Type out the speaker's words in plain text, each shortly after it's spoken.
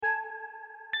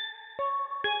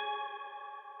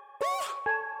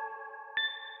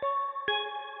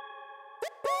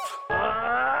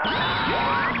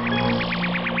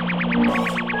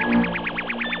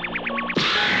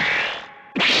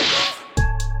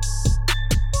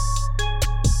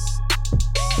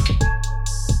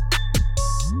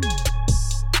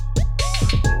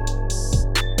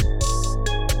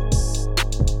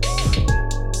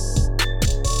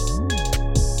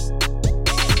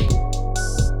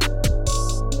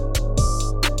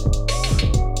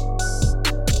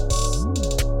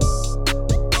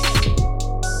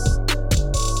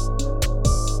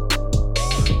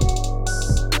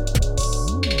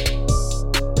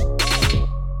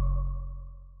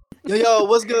Yo,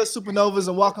 what's good, Supernovas,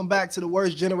 and welcome back to the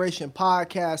Worst Generation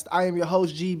podcast. I am your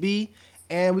host, GB,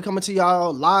 and we coming to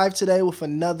y'all live today with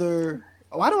another.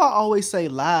 Why do I always say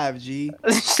live, G?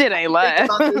 This shit ain't live.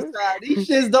 These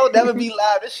shits don't never be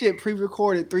live. This shit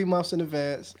pre-recorded 3 months in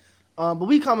advance. But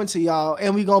we coming to y'all,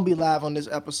 and we gonna be live on this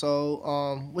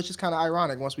episode, which is kind of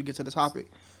ironic once we get to the topic.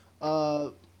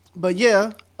 But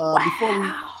yeah,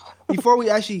 before we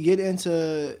actually get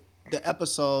into the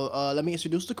episode, let me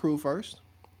introduce the crew first.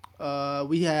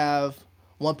 We have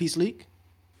One Piece Leak.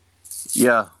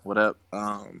 Yeah, what up?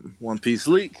 One Piece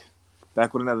Leak.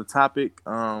 Back with another topic.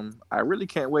 I really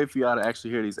can't wait for y'all to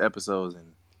actually hear these episodes,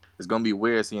 and it's gonna be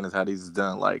weird seeing as how these is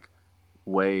done like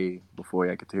way before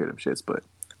y'all get to hear them shits, but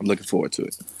I'm looking forward to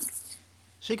it.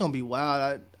 Shit gonna be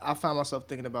wild. I found myself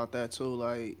thinking about that too.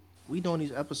 Like, we doing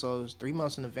these episodes 3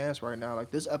 months in advance right now.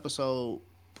 Like, this episode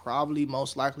probably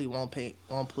most likely won't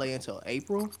play until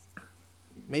April,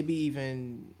 maybe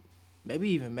even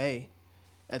May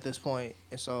at this point.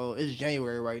 And so it's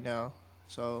January right now.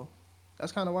 So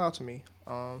that's kind of wild to me.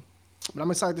 But I'm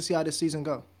excited to see how this season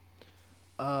go.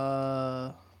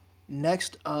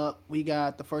 Next up, we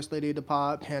got the first lady of the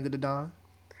pod, Panda the Don.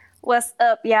 What's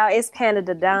up, y'all? It's Panda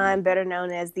the Don, better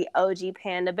known as the OG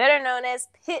Panda, better known as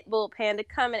Pitbull Panda,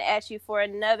 coming at you for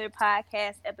another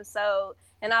podcast episode.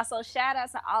 And also, shout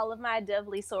out to all of my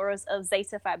Dovely Sorors of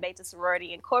Zeta Phi Beta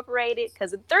Sorority Incorporated,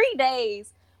 because in 3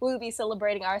 days, we'll be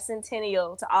celebrating our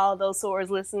centennial. To all those sorors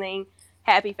listening,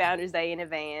 happy Founders Day in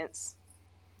advance.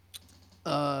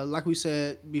 Like we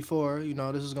said before,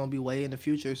 this is going to be way in the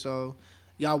future. So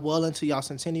y'all well into y'all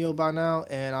centennial by now.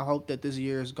 And I hope that this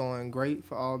year is going great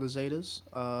for all the Zetas.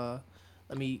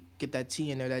 Let me get that T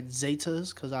in there, that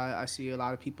Zetas, because I see a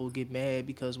lot of people get mad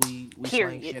because we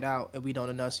slang shit out and we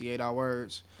don't enunciate our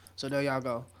words. So there y'all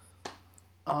go.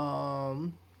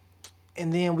 And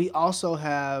then we also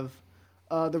have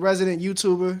the resident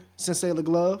YouTuber, Sensei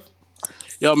LeGlove.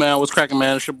 Yo, man, what's cracking,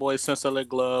 man? It's your boy, Sensei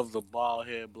LeGlove, the bald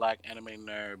head black anime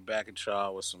nerd, back at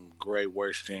y'all with some great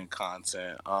worst gen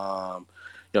content.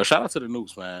 Yo, shout out to the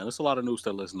Noops, man. There's a lot of Noops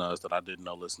that listen to us that I didn't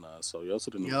know listen to us. So, yo, to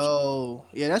the Noops. Yo,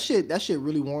 yeah, that shit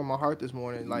really warmed my heart this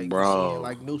morning. Like, bro, seeing,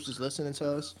 like, Noops is listening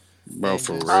to us. Bro,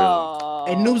 for real.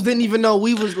 And Noops didn't even know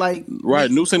we was like...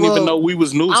 Right, Noops didn't even know we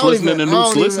was Noops listening to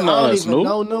Noops listen to us, Noops.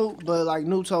 No, Noops, but like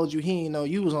Noops told you he didn't know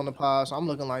you was on the pod, so I'm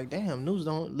looking like, damn, Noops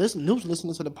don't listen. Noops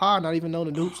listening to the pod, not even know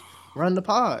the Noops run the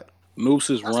pod. Noops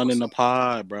is running the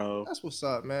pod, bro. That's what's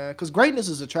up, man. Because greatness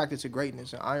is attracted to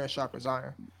greatness, and iron sharpens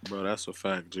iron. Bro, that's a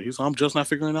fact. Jeez, I'm just not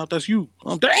figuring out that's you.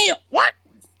 Damn, what?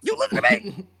 You listen to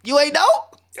me? You ain't know?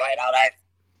 You ain't know that?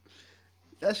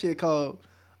 That shit cold.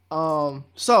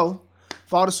 So,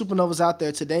 for all the supernovas out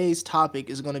there, today's topic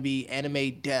is going to be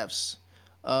anime deaths.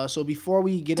 So before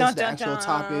we get into the actual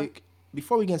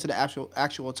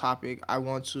topic, I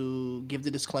want to give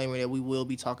the disclaimer that we will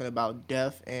be talking about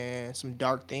death and some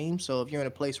dark themes. So if you're in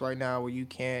a place right now where you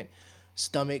can't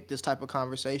stomach this type of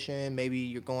conversation, maybe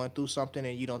you're going through something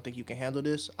and you don't think you can handle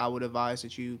this, I would advise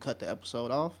that you cut the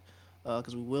episode off,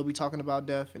 because we will be talking about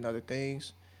death and other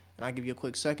things. And I'll give you a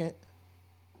quick second.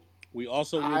 We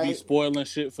also will be spoiling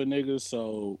shit for niggas,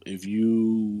 so if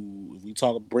we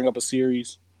bring up a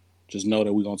series, just know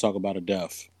that we're gonna talk about a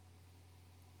death.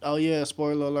 Oh yeah,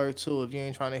 spoiler alert too. If you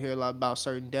ain't trying to hear a lot about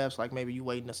certain deaths, like maybe you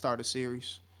waiting to start a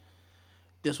series,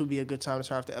 this would be a good time to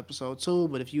turn off to episode 2.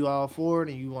 But if you all for it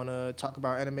and you want to talk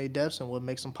about anime deaths and what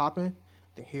makes them popping,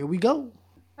 then here we go.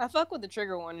 I fuck with the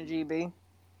trigger warning, GB.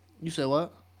 You said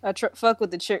what? I fuck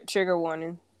with the trigger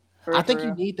warning. I think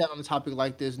you need that on a topic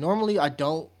like this. Normally, I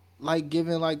don't like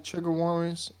giving like trigger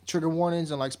warnings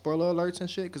and like spoiler alerts and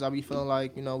shit, because I be feeling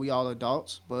like, we all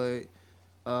adults. But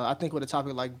I think with a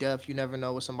topic like death, you never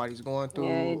know what somebody's going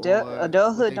through. Yeah,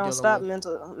 adulthood don't stop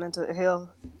mental health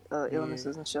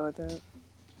illnesses and shit like that.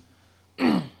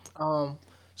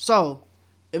 So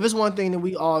if it's one thing that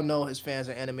we all know as fans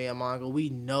of anime and manga, we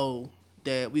know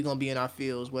that we're gonna be in our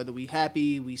feels, whether we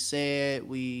happy, we sad,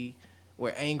 we're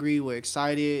angry, we're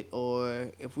excited,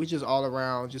 or if we're just all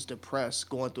around just depressed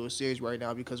going through a series right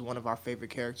now because one of our favorite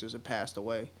characters have passed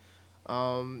away.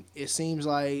 It seems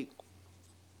like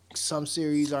Some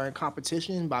series are in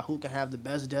competition by who can have the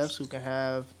best deaths, who can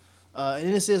have,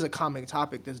 and this is a common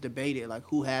topic that's debated, like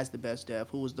who has the best death,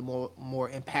 who was the more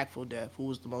impactful death, who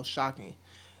was the most shocking.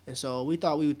 And so we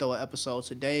thought we would throw an episode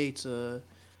today to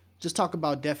just talk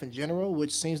about death in general,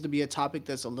 which seems to be a topic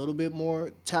that's a little bit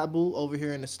more taboo over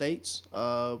here in the states.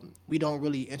 We don't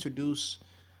really introduce,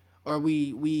 or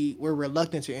we're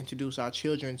reluctant to introduce our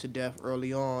children to death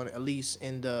early on, at least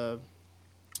in the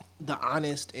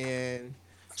honest and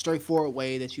straightforward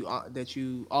way that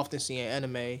you often see in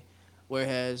anime.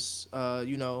 Whereas,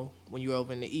 when you're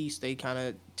over in the East, they kind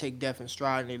of take death in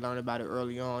stride and they learn about it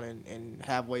early on and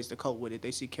have ways to cope with it. They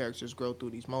see characters grow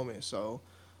through these moments. So,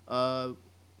 uh,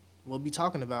 we'll be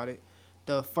talking about it.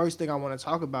 The first thing I want to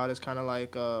talk about is kind of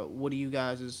like, what are you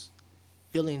guys'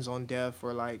 feelings on death,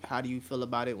 or like, how do you feel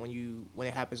about it when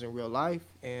it happens in real life,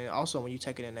 and also when you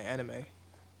take it in the anime?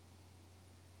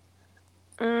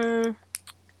 Mm,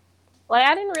 like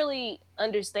I didn't really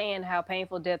understand how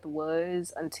painful death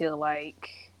was until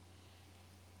like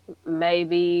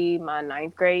maybe my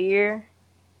ninth grade year.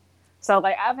 So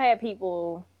like I've had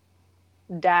people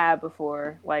die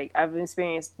before. Like I've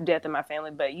experienced death in my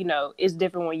family, but it's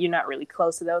different when you're not really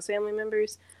close to those family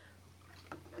members.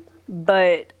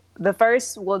 But the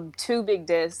first, well, two big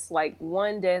deaths. Like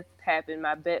one death happened.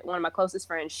 One of my closest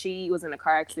friends, she was in a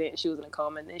car accident. She was in a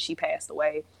coma, and then she passed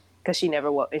away because she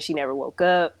never woke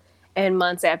up. And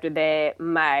months after that,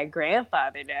 my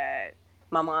grandfather died,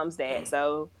 my mom's dad.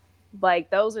 So, like,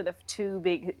 those are the two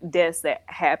big deaths that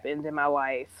happened in my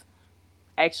life,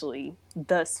 actually,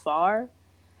 thus far.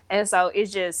 And so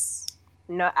it's just,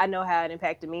 I know how it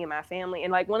impacted me and my family.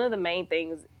 And like one of the main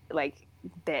things, like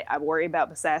that I worry about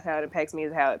besides how it impacts me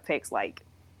is how it affects like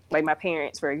my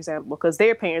parents, for example, because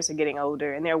their parents are getting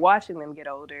older and they're watching them get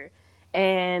older,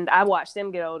 and I watch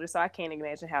them get older, so I can't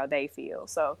imagine how they feel.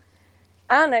 So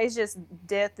I don't know. It's just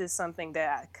death is something that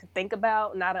I think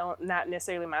about, not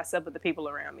necessarily myself, but the people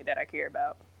around me that I care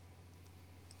about.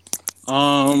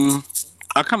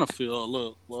 I kind of feel a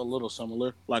little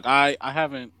similar. Like I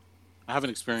haven't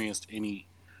experienced any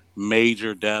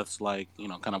major deaths, like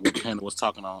kind of what Panda was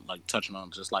talking on, like touching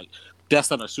on, just like deaths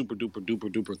that are super duper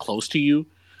duper duper close to you.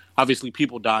 Obviously,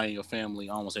 people die in your family.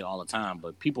 I won't say all the time,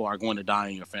 but people are going to die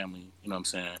in your family. You know what I'm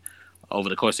saying? Over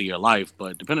the course of your life,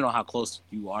 but depending on how close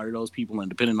you are to those people, and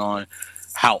depending on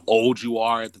how old you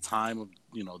are at the time of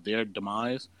their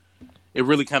demise, it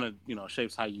really kind of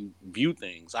shapes how you view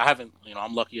things. I haven't,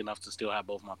 I'm lucky enough to still have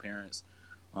both my parents.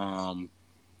 Um,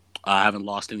 I haven't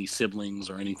lost any siblings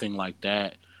or anything like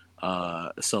that.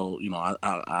 So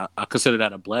I consider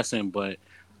that a blessing, but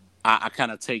I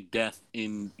kind of take death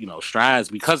in strides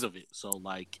because of it. So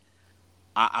like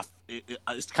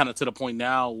it's kind of to the point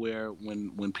now where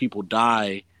when people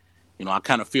die, I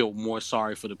kind of feel more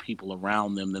sorry for the people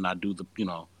around them than I do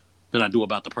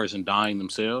about the person dying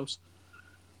themselves.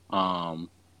 Um,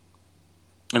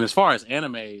 and as far as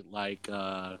anime, like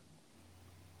I've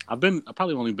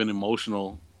probably only been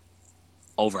emotional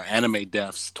over anime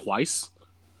deaths twice,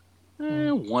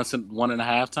 once and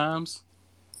 1.5 times.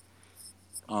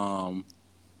 Um,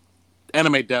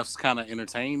 Anime deaths kind of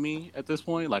entertain me at this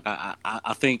point. Like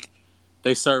I think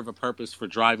they serve a purpose for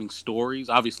driving stories.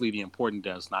 Obviously, the important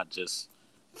deaths, not just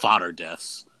fodder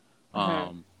deaths.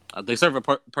 Mm-hmm. They serve a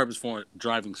purpose for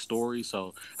driving stories.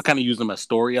 So I kind of use them as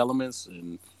story elements,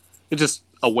 and it's just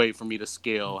a way for me to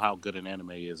scale how good an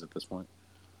anime is at this point.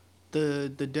 The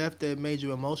death that made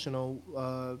you emotional,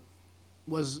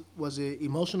 was it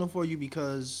emotional for you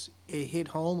because it hit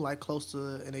home, like close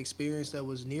to an experience that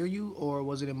was near you, or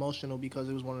was it emotional because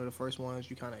it was one of the first ones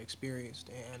you kind of experienced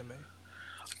in anime?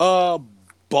 Uh,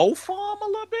 Both of them a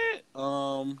little bit.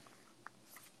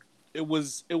 It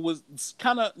was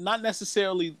kind of not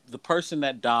necessarily the person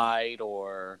that died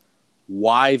or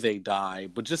why they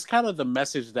died, but just kind of the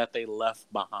message that they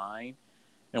left behind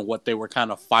and what they were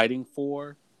kind of fighting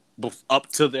for up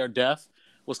to their death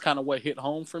was kind of what hit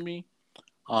home for me.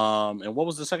 And what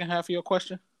was the second half of your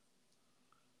question?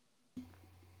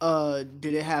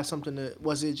 Did it have something to?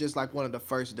 Was it just like one of the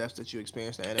first deaths that you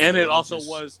experienced in anime, And or it was it also just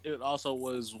was it also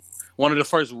was one of the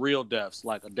first real deaths,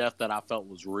 like a death that I felt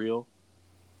was real.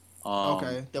 Um,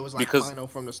 okay? That was like because final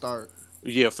from the start.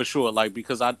 Yeah, for sure. Like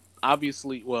because I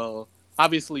obviously,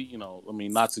 I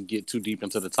mean, not to get too deep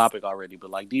into the topic already,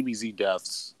 but like DBZ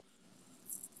deaths,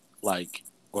 like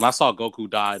when I saw Goku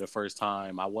die the first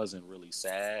time, I wasn't really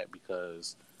sad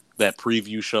because that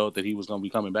preview showed that he was going to be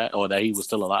coming back or that he was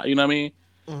still alive. You know what I mean?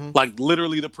 Hmm. Like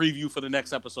literally, the preview for the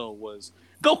next episode was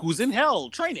Goku's in hell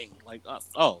training. Like,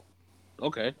 oh,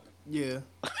 okay. Yeah.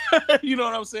 You know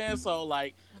what I'm saying? So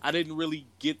like, I didn't really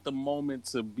get the moment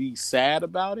to be sad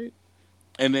about it.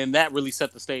 And then that really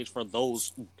set the stage for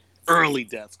those early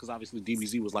deaths, because obviously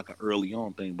DBZ was like an early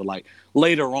on thing, but like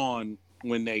later on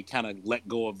when they kind of let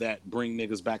go of that bring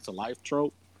niggas back to life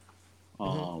trope, Hmm.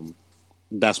 um,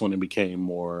 that's when it became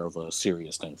more of a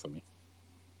serious thing for me.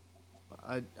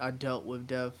 I dealt with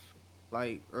death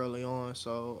like early on,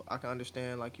 so I can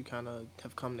understand like you kind of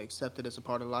have come to accept it as a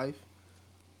part of life.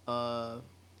 Uh,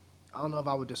 I don't know if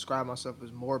I would describe myself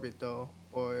as morbid though,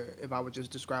 or if I would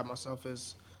just describe myself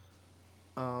as,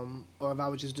 or if I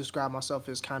would just describe myself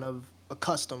as kind of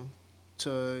accustomed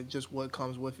to just what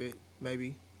comes with it.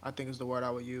 Maybe I think is the word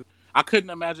I would use. I couldn't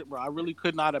imagine, bro. I really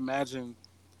could not imagine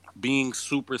being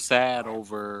super sad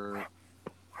over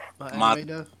my. Anime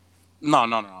death. No,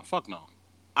 no, no, no. Fuck no.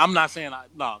 I'm not saying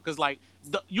no, because like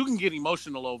you can get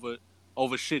emotional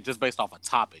over shit just based off a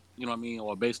topic. You know what I mean,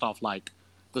 or based off like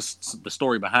the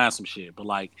story behind some shit. But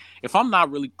like if I'm not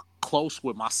really close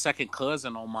with my second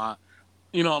cousin on my,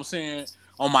 you know what I'm saying,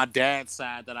 on my dad's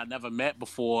side that I never met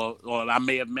before, or I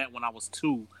may have met when I was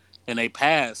 2, and they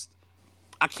passed.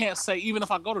 I can't say, even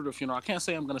if I go to the funeral, I can't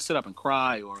say I'm gonna sit up and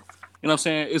cry, or you know what I'm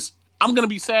saying. I'm gonna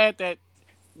be sad that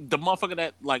the motherfucker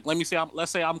that, like,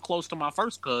 let's say I'm close to my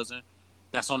first cousin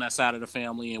that's on that side of the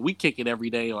family, and we kick it every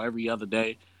day or every other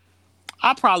day.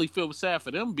 I probably feel sad for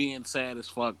them being sad as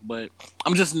fuck, but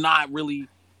I'm just not really.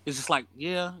 It's just like,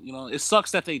 yeah, it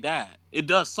sucks that they died. It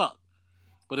does suck,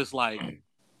 but it's like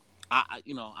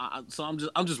so I'm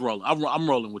just rolling. I'm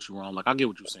rolling with you, Ron. Like, I get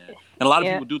what you're saying, and a lot of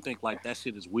Yeah. people do think like that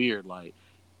shit is weird.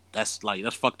 That's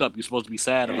fucked up. You're supposed to be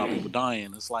sad about people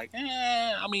dying. It's like,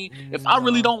 I mean, if I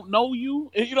really No. don't know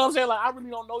you, you know what I'm saying? Like, I really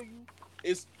don't know you.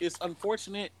 It's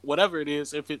unfortunate, whatever it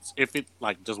is. If it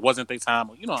like just wasn't their time,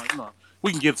 or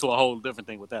we can get to a whole different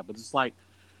thing with that. But it's like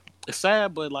it's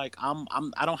sad, but like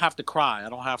I don't have to cry. I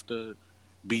don't have to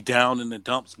be down in the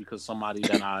dumps because somebody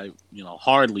that I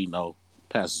hardly know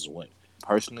passes away.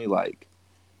 Personally, like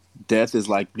death is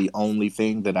like the only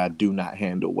thing that I do not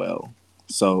handle well.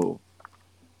 So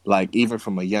like even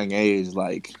from a young age,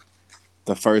 like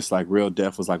the first like real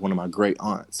death was like one of my great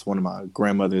aunts, one of my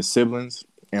grandmother's siblings,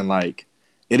 and like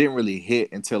it didn't really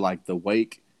hit until like the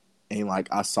wake, and like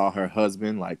I saw her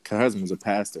husband, like her husband was a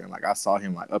pastor, and like I saw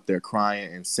him like up there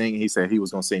crying and singing. He said he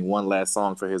was gonna sing one last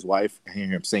song for his wife, and hear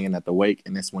him singing at the wake,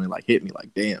 and that's when it like hit me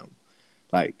like damn,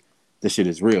 like this shit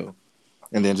is real.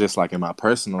 And then just like in my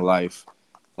personal life,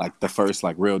 like the first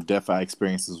like real death I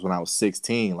experienced was when I was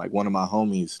 16. Like one of my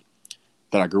homies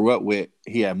that I grew up with,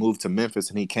 he had moved to Memphis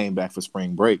and he came back for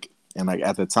spring break. And like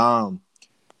at the time,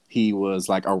 he was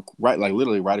like right, like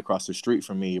literally right across the street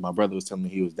from me. My brother was telling me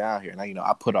he was down here, and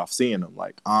I put off seeing him.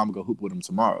 Like I'm gonna go hoop with him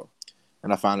tomorrow,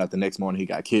 and I found out the next morning he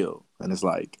got killed. And it's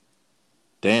like,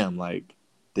 damn, like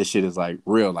this shit is like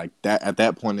real. Like that at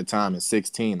that point in time at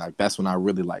 16, like that's when I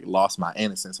really like lost my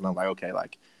innocence, and I'm like, okay,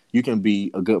 like you can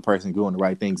be a good person doing the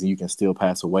right things, and you can still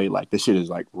pass away. Like this shit is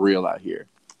like real out here.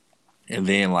 And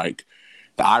then like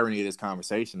the irony of this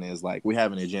conversation is like we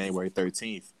having it January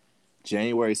 13th.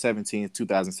 January 17th,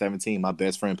 2017, my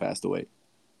best friend passed away.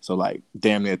 So like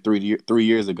damn near 3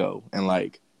 years ago. And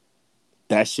like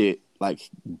that shit like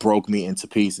broke me into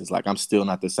pieces. Like I'm still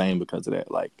not the same because of that.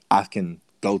 Like I can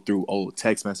go through old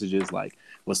text messages, like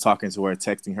was talking to her,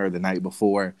 texting her the night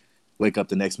before, wake up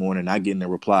the next morning, not getting a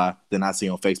reply, then I see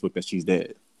on Facebook that she's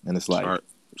dead. And it's like,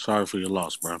 Sorry for your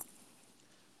loss, bro.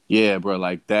 yeah, bro,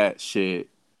 like that shit.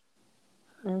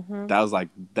 Mm-hmm.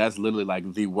 That's literally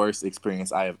like the worst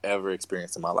experience I have ever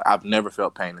experienced in my life. I've never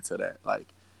felt pain until that. Like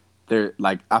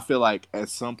I feel like at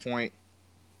some point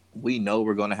we know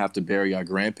we're gonna have to bury our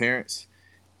grandparents.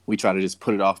 We try to just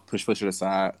put it off, push it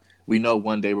aside. We know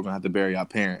one day we're gonna have to bury our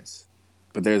parents.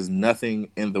 But there's nothing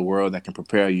in the world that can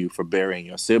prepare you for burying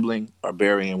your sibling or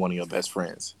burying one of your best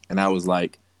friends. And I was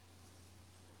like,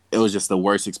 it was just the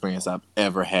worst experience I've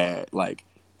ever had. Like,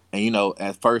 and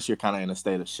at first you're kind of in a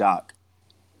state of shock.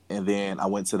 And then I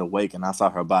went to the wake and I saw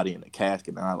her body in the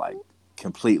casket, and I like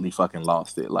completely fucking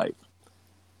lost it. Like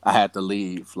I had to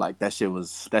leave. Like that shit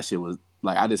was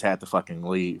like I just had to fucking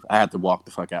leave. I had to walk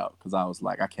the fuck out because I was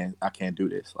like I can't do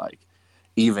this. Like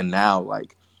even now,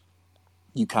 like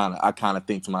I kind of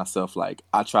think to myself, like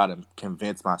I try to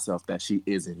convince myself that she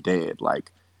isn't dead.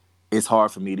 Like it's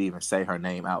hard for me to even say her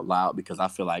name out loud because I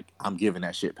feel like I'm giving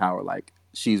that shit power. Like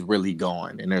she's really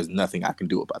gone and there's nothing I can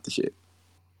do about the shit.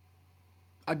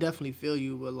 I definitely feel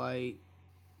you with like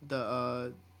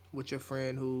the with your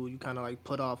friend who you kind of like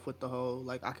put off with the whole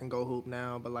like I can go hoop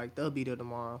now, but like they'll be there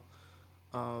tomorrow.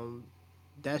 Um,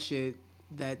 that shit,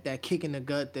 that kick in the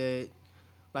gut that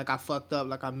like I fucked up,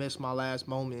 like I missed my last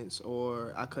moments,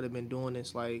 or I could have been doing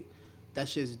this. Like that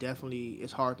shit's definitely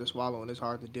it's hard to swallow and it's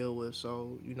hard to deal with.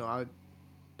 So I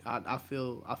I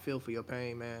feel for your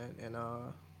pain, man, and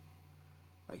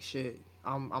like shit,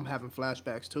 I'm having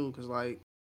flashbacks too, cause like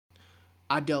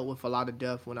I dealt with a lot of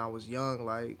death when I was young,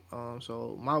 like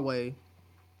so my way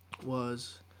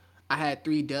was I had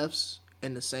three deaths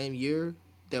in the same year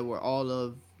that were all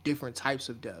of different types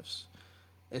of deaths.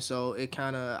 And so it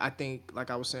kind of, I think, like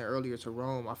I was saying earlier to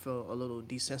Rome, I felt a little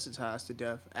desensitized to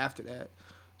death after that.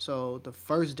 So the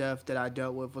first death that I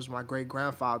dealt with was my great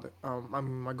grandfather,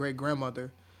 my great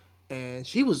grandmother, and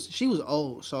she was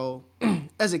old. So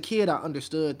as a kid, I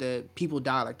understood that people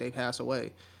die like they pass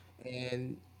away,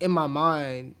 and in my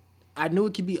mind, I knew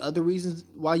it could be other reasons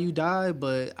why you die,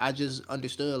 but I just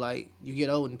understood like you get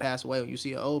old and pass away. When you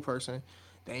see an old person,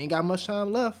 they ain't got much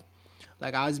time left.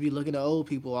 Like I just be looking at old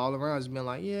people all around, just being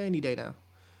like, yeah, any day now.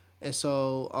 And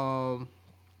so,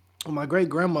 my great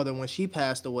grandmother, when she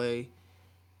passed away,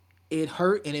 it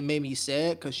hurt and it made me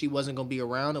sad because she wasn't gonna be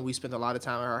around, and we spent a lot of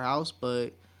time at her house.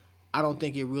 But I don't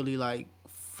think it really like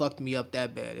fucked me up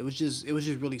that bad. It was just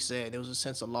really sad. There was a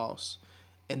sense of loss.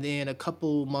 And then a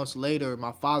couple months later,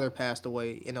 my father passed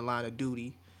away in the line of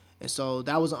duty, and so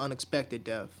that was an unexpected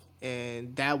death,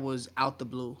 and that was out the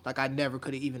blue. Like I never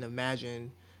could have even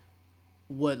imagined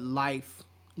what life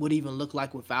would even look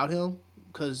like without him.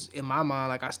 Because in my mind,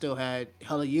 like I still had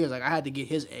hella years. Like I had to get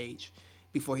his age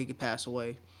before he could pass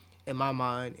away. In my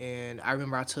mind, and I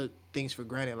remember I took things for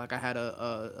granted. Like I had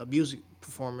a music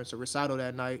performance, a recital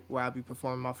that night where I'd be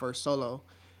performing my first solo,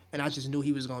 and I just knew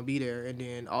he was gonna be there. And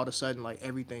then all of a sudden, like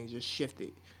everything just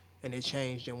shifted, and it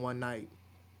changed in one night.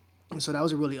 And so that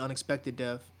was a really unexpected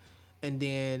death. And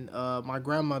then my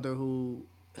grandmother, who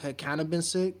had kind of been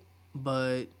sick,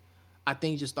 but I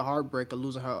think just the heartbreak of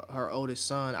losing her oldest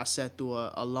son, I sat through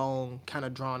a long, kind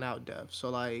of drawn out death. So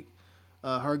like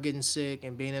her getting sick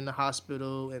and being in the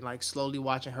hospital and like slowly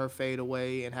watching her fade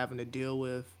away and having to deal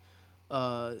with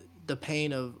the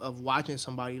pain of watching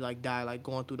somebody like die, like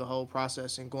going through the whole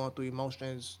process and going through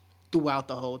emotions throughout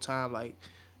the whole time, like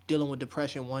dealing with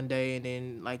depression one day and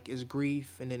then like it's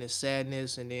grief and then it's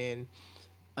sadness and then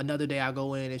another day I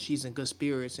go in and she's in good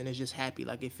spirits and it's just happy.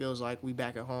 Like it feels like we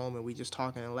back at home and we just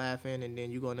talking and laughing. And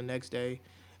then you go in the next day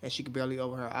and she could barely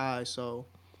open her eyes. So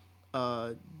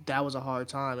that was a hard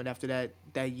time. And after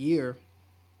that year,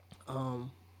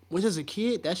 which as a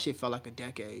kid that shit felt like a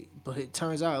decade, but it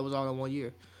turns out it was all in one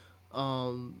year.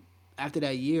 Um, After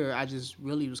that year, I just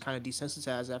really was kind of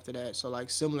desensitized after that. So like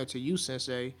similar to you,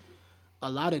 Sensei, a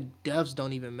lot of deaths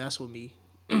don't even mess with me.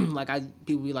 Like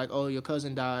people be like, oh, your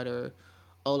cousin died, or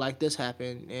oh, like this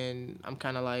happened, and I'm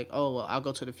kind of like, oh, well, I'll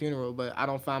go to the funeral, but I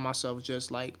don't find myself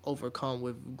just like overcome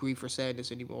with grief or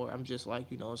sadness anymore. I'm just like,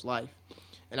 it's life,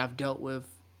 and I've dealt with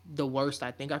the worst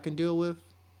I think I can deal with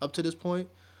up to this point,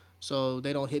 so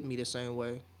they don't hit me the same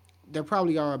way. There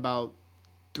probably are about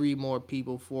three more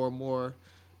people, four more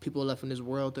people left in this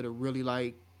world that are really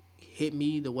like hit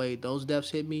me the way those deaths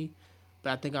hit me,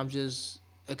 but I think I'm just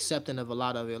accepting of a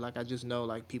lot of it. Like I just know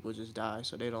like people just die,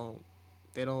 so they don't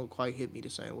quite hit me the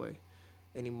same way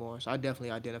anymore. So I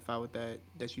definitely identify with that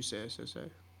you said, Sensei.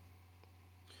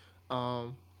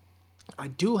 Um, I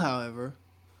do, however,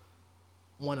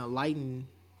 want to lighten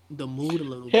the mood a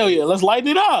little Hell bit. yeah, let's lighten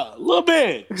it up a little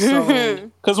bit. So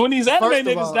Because when these anime First of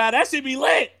niggas all- die, that shit be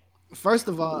lit. first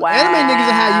of all, Wow. anime niggas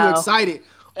will have you excited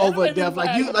over Anime death. niggas Like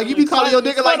have you you be calling your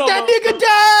excited nigga like as that fuck nigga over-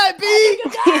 died, B.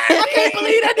 I can't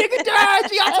believe that nigga died.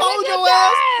 G, I told your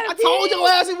ass. I told your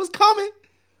ass it was coming.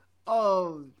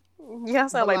 Oh, Y'all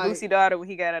sound But like like- Boosie daughter when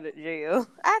he got out of jail.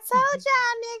 I told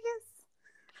y'all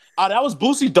Oh, that was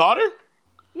Boosie's daughter? niggas.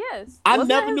 Yes. I Wasn't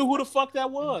never that knew his- who the fuck that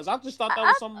was. I just thought that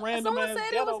was some random someone ass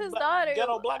said it was his daughter.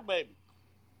 ghetto black baby.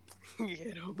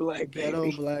 Ghetto black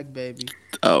ghetto black baby.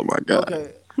 Oh my god.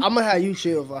 Okay, I'm gonna have you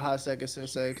chill for a hot second,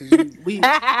 Sensei, because we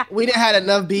didn't had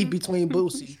enough beef between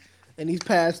Boosie in these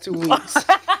past 2 weeks.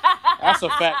 That's a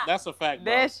fact. That's a fact,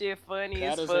 bro. That shit funny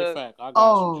That as is fuck. a fact. I got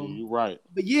Oh. you, G. You right.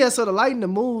 But yeah, so to lighten the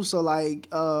mood, so like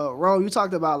Ron, you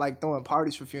talked about like throwing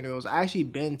parties for funerals. I actually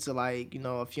been to like,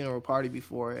 a funeral party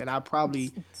before, and I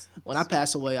probably when I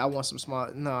pass away, I want some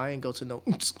smart. No, I ain't go to no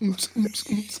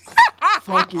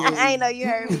fucking I ain't know you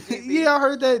heard me. JP. Yeah, I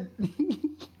heard that.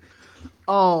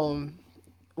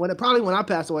 When I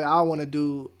pass away, I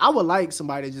would like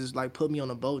somebody to just like put me on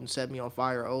a boat and set me on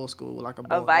fire, old school, like a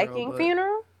bow A and arrow, Viking but-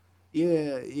 funeral?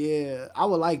 Yeah, I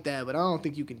would like that, but I don't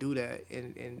think you can do that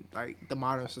in like the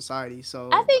modern society. So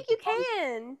I think you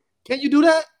can. can you do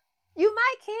that? You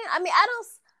might can. I mean,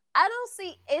 I don't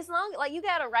see as long like you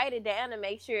gotta write it down and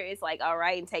make sure it's like all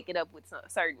right and take it up with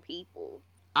certain people.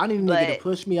 I need a nigga to But-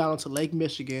 push me out onto Lake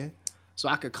Michigan so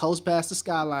I could coast past the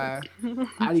skyline.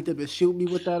 I need them to shoot me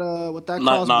with that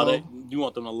Nah, crossbow. you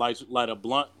want them to light a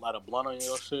blunt on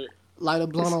your shit. Light a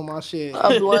blunt on my shit.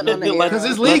 A blunt on the Because arrow.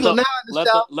 it's legal now in the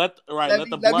South. Let the Let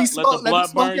me blunt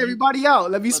smoke burn you. everybody out.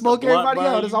 Let me Let the smoke blunt everybody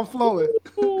burn out as you. I'm flowing.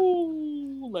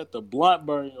 Ooh, let the blunt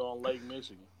burn you on Lake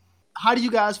Michigan. How do you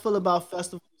guys feel about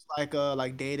festivals like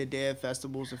Day of the Dead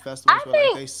festivals and festivals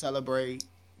where like they celebrate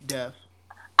death?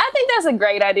 I think that's a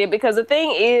great idea because the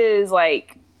thing is,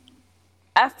 like,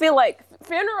 I feel like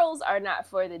funerals are not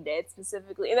for the dead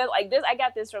specifically, and that's like this. I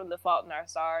got this from The Fault in Our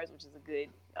Stars, which is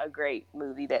a great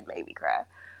movie that made me cry.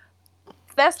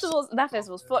 Funerals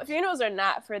are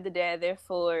not for the dead; they're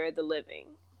for the living.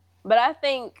 But I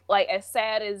think, like, as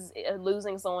sad as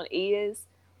losing someone is,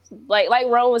 like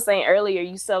Ron was saying earlier,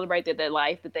 you celebrate the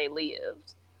life that they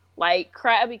lived. Like,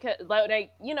 cry because,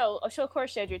 like, you know, of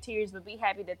course, shed your tears, but be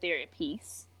happy that they're at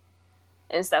peace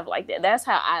and stuff like that. That's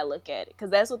how I look at it. Because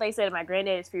that's what they said at my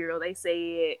granddad's funeral.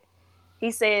 He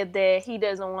said that he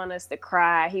doesn't want us to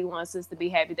cry. He wants us to be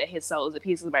happy that his soul is at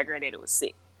peace because my granddad was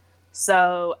sick.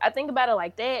 So I think about it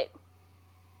like that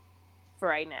for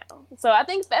right now. So I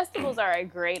think festivals are a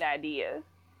great idea.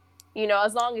 You know,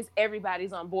 as long as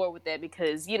everybody's on board with that,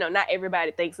 because, you know, not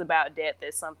everybody thinks about death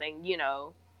as something, you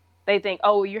know, they think,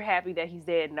 oh, you're happy that he's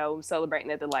dead. No, I'm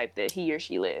celebrating the life that he or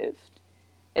she lived.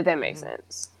 If that makes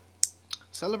sense.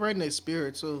 Celebrating their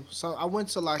spirit too. So I went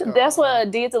to like that's what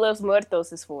Dia de los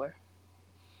Muertos is for.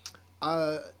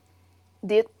 The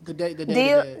day of the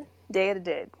dead. Day of the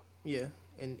Dead. Yeah,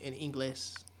 in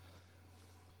English.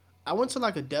 I went to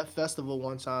like a death festival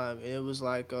one time, and it was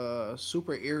like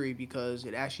super eerie because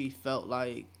it actually felt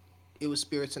like it was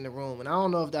spirits in the room. And I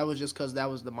don't know if that was just because that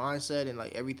was the mindset and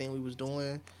like everything we was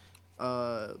doing,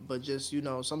 but just, you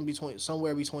know,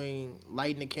 somewhere between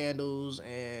lighting the candles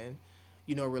and,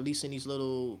 you know, releasing these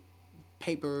little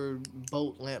paper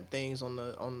boat lamp things on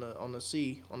the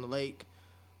sea, on the lake.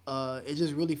 It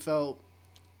just really felt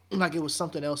like it was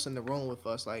something else in the room with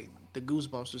us. Like the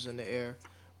goosebumps was in the air,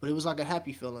 but it was like a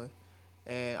happy feeling.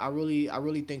 And I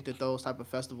really think that those type of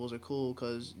festivals are cool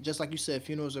because just like you said,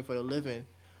 funerals are for the living.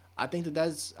 I think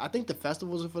the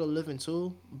festivals are for the living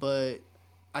too, but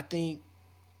I think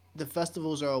the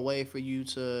festivals are a way for you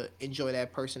to enjoy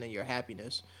that person and your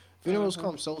happiness. Funerals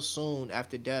come so soon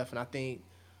after death, and I think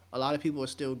a lot of people are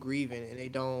still grieving and they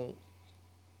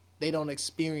don't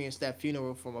experience that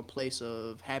funeral from a place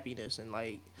of happiness. And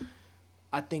like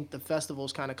I think the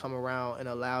festivals kind of come around and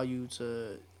allow you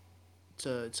to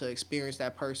experience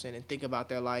that person and think about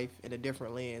their life in a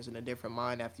different lens and a different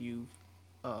mind after you've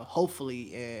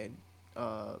hopefully and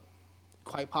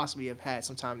quite possibly have had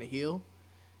some time to heal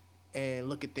and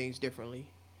look at things differently.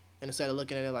 And instead of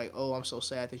looking at it like, oh, I'm so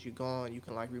sad that you're gone, you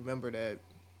can like remember that,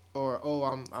 or oh,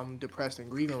 I'm depressed and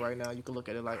grieving right now. You can look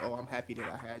at it like, oh, I'm happy that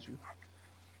I had you.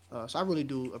 So I really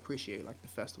do appreciate like the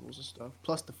festivals and stuff.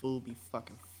 Plus the food be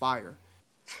fucking fire.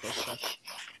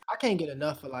 I can't get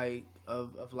enough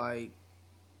of like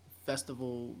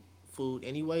festival food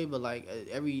anyway. But like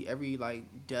every like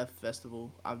death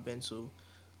festival I've been to,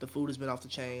 the food has been off the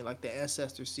chain. Like the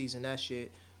ancestors season that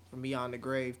shit from Beyond the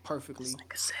Grave perfectly.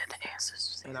 Like I said, the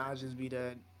ancestors. And I'll just be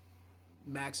there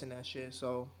maxing that shit.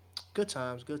 So good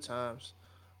times, good times.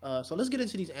 So let's get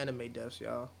into these anime deaths,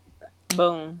 y'all.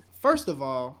 Boom. First of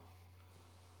all,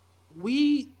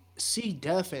 we see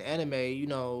death in anime, you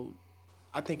know,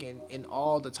 I think in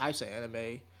all the types of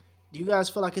anime. Do you guys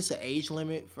feel like it's an age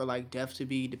limit for like death to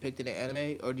be depicted in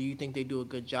anime, or do you think they do a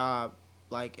good job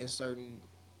like in certain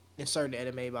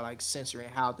anime by like censoring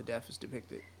how the death is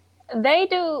depicted? They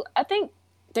do. I think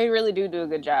they really do a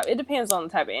good job. It depends on the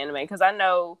type of anime, because I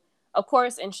know, of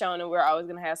course, in shonen we're always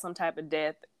gonna have some type of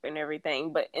death and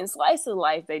everything, but in slice of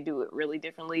life they do it really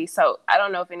differently. So I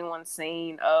don't know if anyone's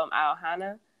seen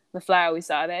Aohana, the flower we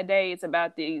saw that day. It's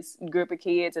about these group of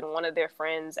kids, and one of their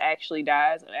friends actually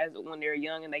dies when they're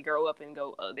young, and they grow up and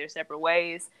go their separate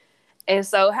ways. And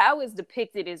so how it's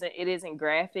depicted isn't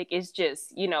graphic. It's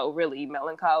just, you know, really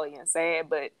melancholy and sad.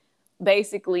 But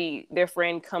basically, their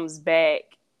friend comes back,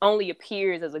 only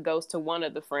appears as a ghost to one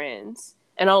of the friends,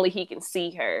 and only he can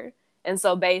see her. And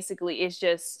so basically, it's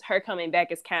just her coming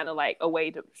back is kind of like a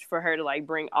way for her to like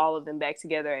bring all of them back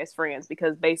together as friends,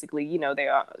 because basically, you know, they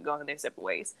are going their separate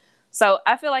ways. So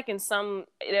I feel like I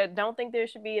don't think there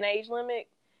should be an age limit,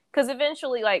 because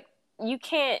eventually, like, you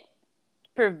can't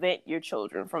prevent your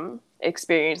children from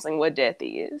experiencing what death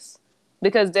is,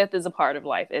 because death is a part of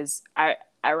life. As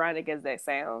ironic as that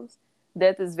sounds,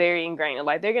 death is very ingrained in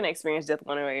life. They're going to experience death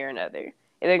one way or another, and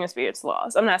they're going to experience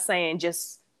loss. I'm not saying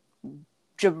just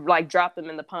like drop them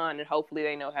in the pond and hopefully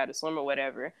they know how to swim or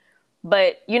whatever,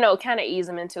 but kind of ease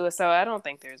them into it. So I don't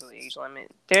think there's an age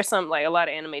limit. There's some like a lot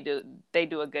of anime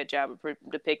do a good job of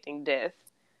depicting death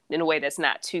in a way that's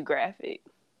not too graphic.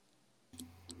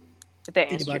 If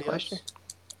that answers your question.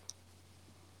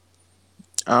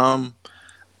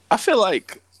 I feel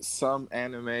like some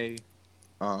anime,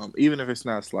 even if it's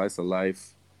not slice of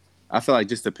life, I feel like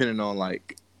just depending on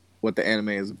like what the anime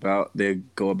is about, they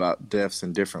go about deaths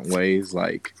in different ways.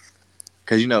 Like,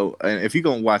 because if you're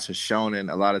gonna watch a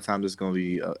shonen, a lot of times it's gonna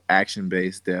be action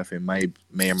based death. It may or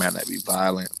may not be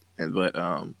violent, but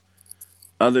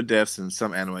other deaths in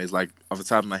some animes, like off the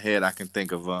top of my head, I can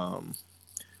think of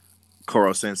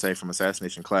Koro Sensei from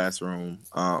Assassination Classroom.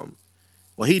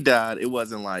 When he died, it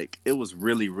wasn't like it was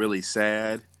really really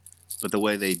sad, but the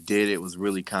way they did it was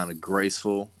really kind of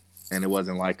graceful, and it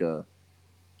wasn't like a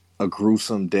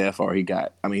gruesome death, or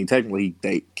technically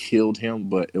they killed him,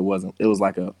 but it wasn't. It was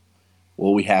like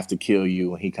we have to kill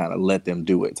you, and he kind of let them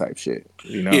do it type shit.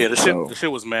 Yeah, the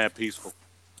shit was mad peaceful.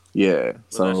 Yeah,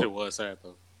 but that shit was sad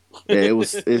though. Yeah, it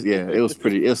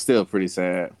was still pretty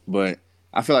sad, but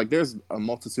I feel like there's a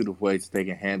multitude of ways they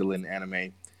can handle it in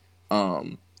anime.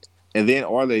 And then,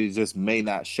 or they just may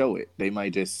not show it. They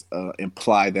might just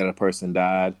imply that a person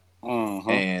died,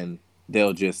 and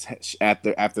they'll just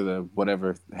after the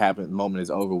whatever happened moment is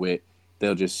over with,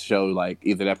 they'll just show like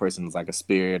either that person is like a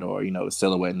spirit, or a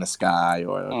silhouette in the sky,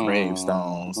 or a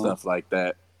gravestone, stuff like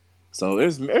that. So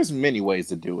there's many ways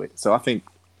to do it. So I think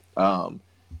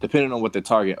depending on what the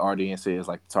target audience is,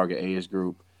 like the target age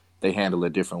group, they handle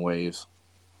it different ways.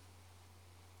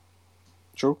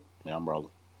 True. Yeah, I'm rolling.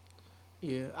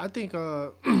 Yeah, I think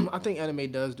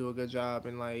anime does do a good job,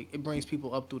 and like it brings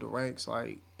people up through the ranks,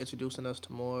 like introducing us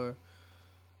to more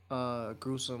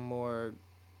gruesome, more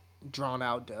drawn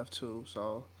out death too.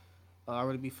 So I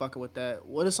really be fucking with that.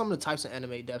 What are some of the types of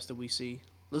anime deaths that we see?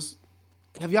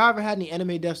 Have y'all ever had any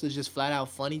anime deaths that's just flat out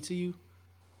funny to you?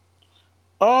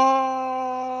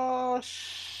 Oh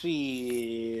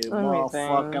shit,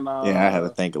 motherfucking. Yeah, I had to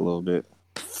think a little bit.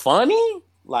 Funny,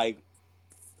 like,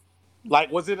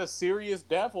 was it a serious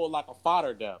death or like a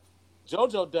fodder death?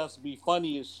 JoJo deaths be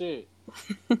funny as shit.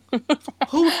 Who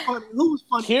was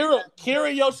funny?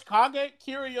 Kira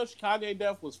Yoshikage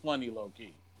death was funny, low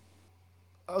key.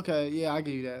 Okay, yeah, I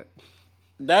give you that.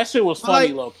 That shit was funny,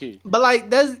 low key. But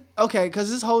like, that's okay, because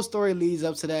this whole story leads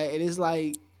up to that. It is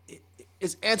like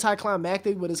it's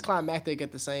anticlimactic, but it's climactic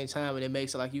at the same time, and it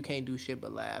makes it like you can't do shit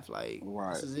but laugh. Like,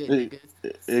 right. This is it, nigga.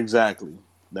 Exactly.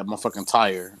 That motherfucking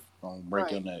tire gonna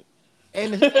break your neck.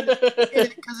 And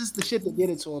because it's the shit that get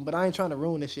it to him, but I ain't trying to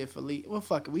ruin this shit for Leak. Well,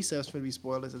 fuck it, we said it's gonna be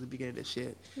spoilers at the beginning of this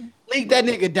shit. Leak, that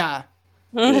nigga die.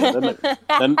 Yeah, that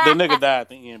nigga died at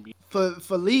the end.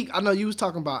 For Leak, I know you was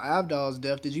talking about Avdol's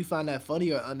death. Did you find that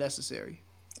funny or unnecessary?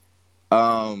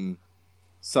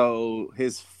 So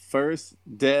his first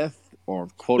death, or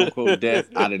quote unquote death,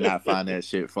 I did not find that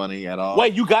shit funny at all.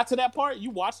 Wait, you got to that part?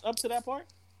 You watched up to that part?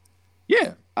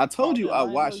 Yeah, I told you I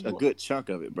watched a good chunk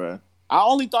of it, bro. I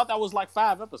only thought that was like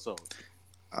 5 episodes.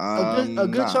 A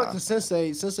good chunk to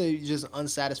Sensei. Sensei just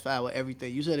unsatisfied with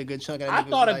everything. You said a good chunk. I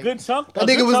thought a good chunk. That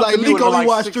nigga was like, Leak only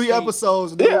watched 3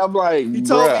 episodes. Dude. Yeah, I'm like, he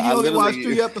told me he only watched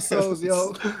 3 episodes,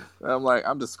 yo. I'm like,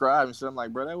 I'm describing shit. I'm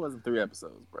like, bro, that wasn't 3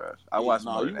 episodes, bro. I watched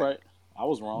more than that. Right. I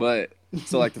was wrong. But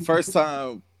so like the first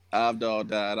time Avdol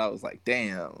died, I was like,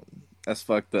 damn, that's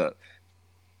fucked up.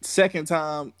 Second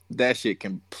time, that shit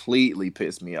completely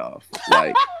pissed me off.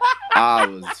 Like, I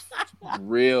was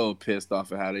real pissed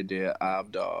off at how they did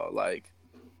Avdol. Like,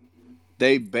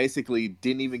 they basically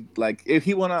didn't even, like, if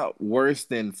he went out worse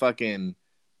than fucking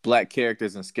black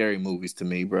characters in scary movies to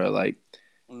me, bro. Like,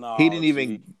 he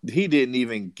didn't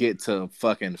even get to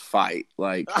fucking fight.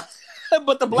 Like,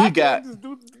 but the black characters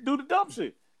do the dumb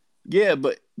shit. Yeah,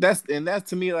 but that's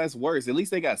to me that's worse. At least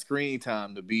they got screen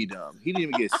time to be dumb. He didn't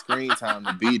even get screen time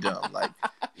to be dumb. Like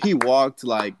he walked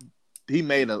in,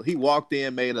 made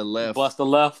a left, bust a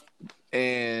left,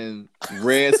 and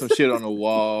read some shit on the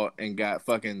wall and got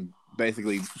fucking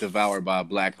basically devoured by a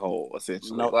black hole.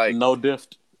 Essentially, no diff.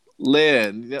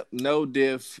 No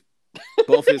diff.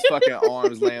 Both his fucking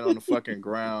arms laying on the fucking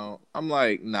ground. I'm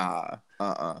like, nah,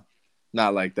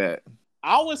 not like that.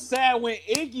 I was sad when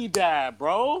Iggy died,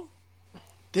 bro.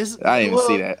 I didn't even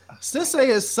see that. Sensei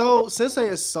is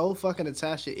so fucking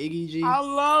attached to Iggy G. I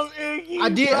love Iggy. I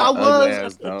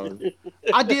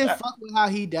did fuck with how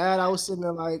he died. I was sitting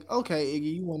there like, okay,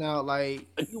 Iggy, you went out like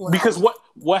because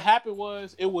what happened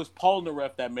was it was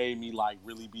Polnareff that made me like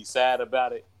really be sad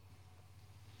about it.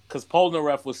 Because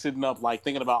Polnareff was sitting up like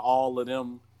thinking about all of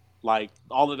them, like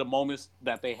all of the moments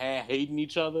that they had hating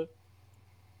each other.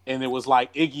 And it was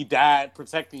like Iggy died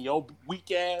protecting your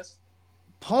weak ass.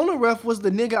 Polnareff was the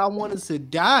nigga I wanted to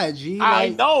die, G. I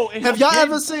Like, know. have y'all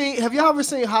ever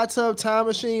seen Hot Tub Time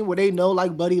Machine where they know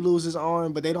like Buddy loses his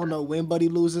arm, but they don't know when Buddy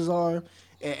loses his arm,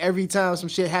 and every time some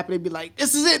shit happen, they be like,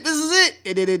 "This is it,"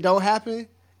 and then it don't happen.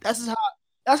 That's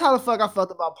how the fuck I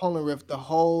felt about Polnareff the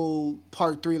whole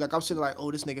part 3. Like I'm sitting like, "Oh,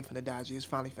 this nigga finna die, G. It's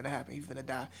finally finna happen. He finna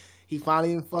die. He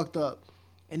finally fucked up,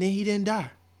 and then he didn't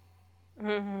die.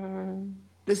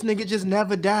 This nigga just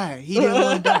never died. He didn't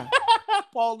want to die."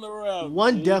 Polnareff.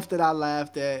 One death that I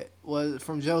laughed at was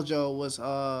from JoJo was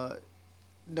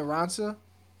Naransa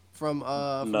from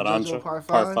JoJo Part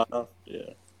 5.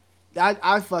 Yeah.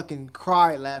 I fucking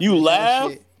cried laughing. You at laughed?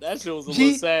 That shit. That shit was a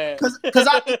little sad.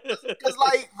 Cause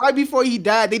like right before he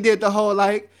died, they did the whole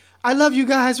like, "I love you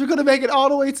guys. We're gonna make it all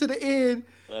the way to the end,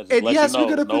 and yes, we're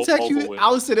gonna protect you." I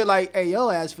was sitting like, "Hey, yo,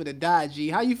 ass finna die, G.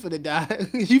 How you finna die?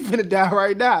 You finna die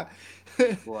right now."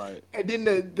 Right. And then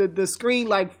the screen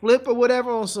like flip or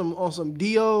whatever on some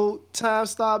Dio time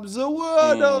stop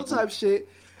Zawado type shit.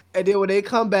 And then when they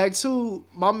come back too,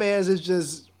 my man's is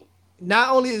just not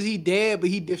only is he dead, but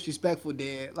he disrespectful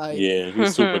dead. Like, yeah,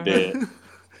 he's super dead.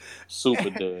 Super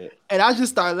dead. And I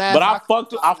just started laughing.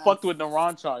 But I fucked with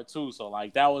Naranchar too, so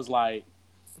like that was like,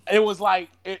 it was like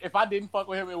if I didn't fuck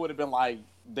with him, it would have been like,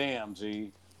 damn,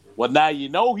 G. Well, now you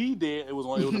know he did. It was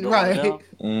right.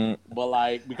 But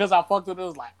like because I fucked with it, it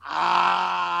was like,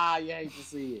 you hate to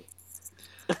see it.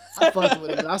 I fucked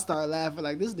with him. I started laughing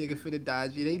like this nigga finna die.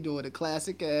 G. They doing a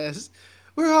classic ass.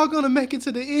 We're all gonna make it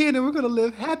to the end, and we're gonna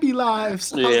live happy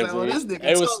lives. Yeah, I was like, this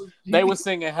nigga they was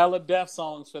singing hella death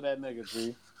songs for that nigga,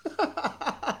 G.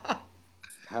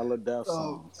 Hella death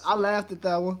songs. I laughed at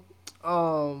that one.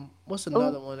 What's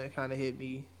another one that kind of hit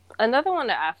me? Another one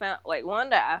that I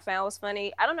found, was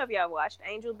funny. I don't know if y'all watched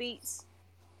Angel Beats,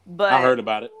 but I heard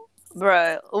about it.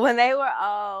 Bruh, when they were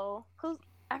all,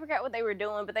 I forgot what they were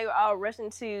doing, but they were all rushing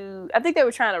to, I think they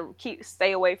were trying to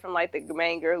stay away from like the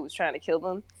main girl who was trying to kill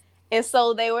them. And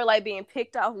so they were like being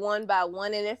picked off one by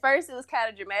one. And at first it was kind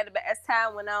of dramatic, but as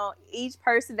time went on, each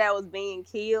person that was being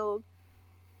killed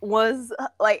was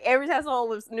like, every time someone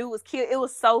was killed, it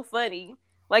was so funny.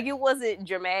 Like, it wasn't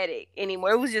dramatic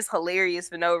anymore. It was just hilarious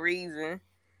for no reason.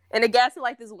 And it got to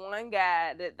like this one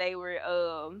guy that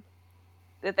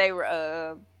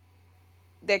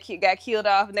got killed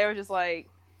off, and they were just like,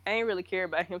 I ain't really care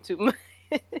about him too much.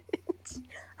 I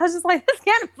was just like, that's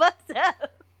kind of fucked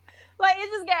up. Like,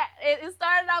 it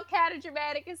started off kind of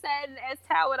dramatic and sad, and as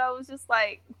time went on, was just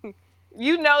like,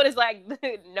 you notice like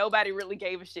nobody really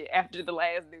gave a shit after the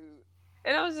last dude.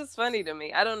 And it was just funny to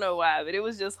me. I don't know why, but it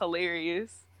was just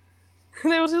hilarious.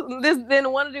 There was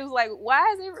then one of them was like,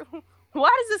 why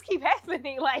does this keep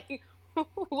happening? Like,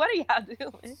 what are y'all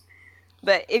doing?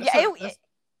 But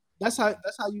that's how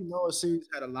you know a series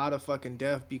had a lot of fucking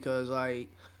death, because like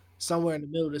somewhere in the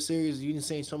middle of the series you didn't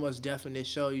see so much death in this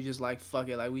show, you just like, fuck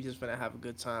it, like we just gonna have a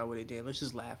good time with it, then let's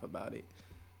just laugh about it.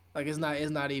 Like it's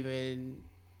not even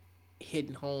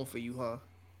hitting home for you, huh?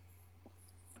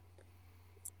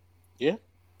 Yeah.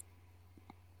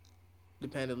 The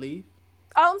Panda leave?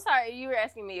 Oh, I'm sorry, you were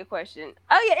asking me a question.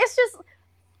 Oh yeah, it's just,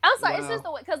 I'm sorry, It's Wow. just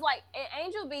the way, because like in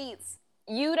Angel Beats,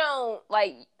 you don't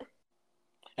like.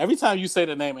 Every time you say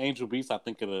the name Angel Beats, I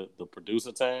think of the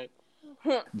producer tag.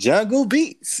 Jungle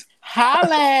Beats.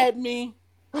 Holla at me.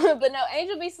 But no,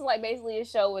 Angel Beats is like basically a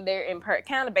show where they're in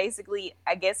kind of basically,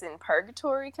 I guess, in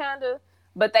purgatory, kind of,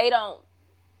 but they don't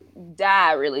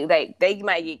die really. They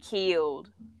might get killed,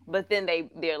 but then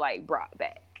they're like brought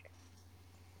back,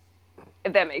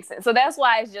 if that makes sense. So that's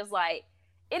why it's just like,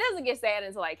 it doesn't get sad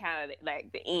until like kind of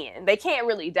like the end. They can't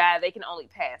really die; they can only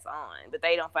pass on, but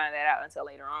they don't find that out until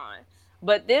later on.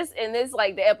 But this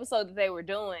like the episode that they were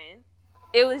doing,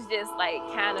 it was just like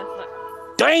kind of fun.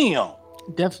 Damn.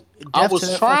 Death I to was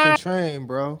that trying. fucking train,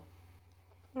 bro.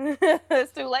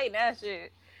 It's too late now,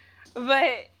 shit.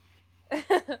 But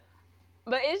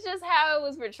but it's just how it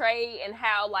was portrayed, and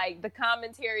how like the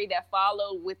commentary that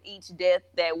followed with each death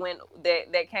that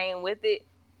came with it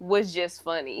was just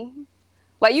funny.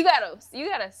 Like you gotta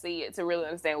see it to really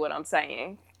understand what I'm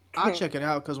saying. I'll check it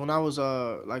out, because when I was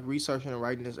like researching and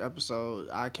writing this episode,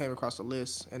 I came across a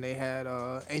list, and they had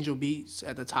Angel Beats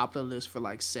at the top of the list for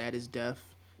like saddest death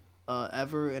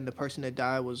ever, and the person that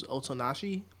died was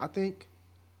Otonashi, I think,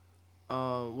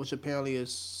 which apparently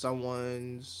is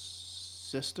someone's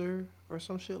sister or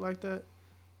some shit like that.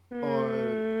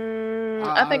 Or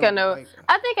I think I know. like,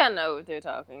 I think I know what they're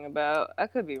talking about. I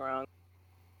could be wrong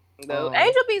though. Um,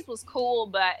 Angel Beats was cool,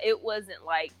 but it wasn't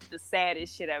like the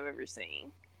saddest shit I've ever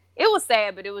seen. It was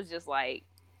sad, but it was just like,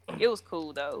 it was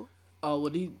cool though. Oh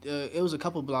well, it was a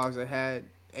couple blogs that had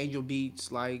Angel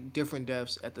Beats like different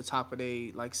deaths at the top of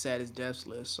they like saddest deaths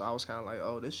list. So I was kind of like,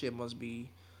 oh, this shit must be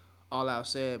all out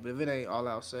sad. But if it ain't all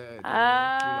out sad, Oh, then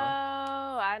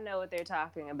I know what they're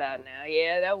talking about now.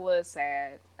 Yeah, that was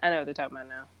sad. I know what they're talking about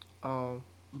now.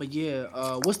 But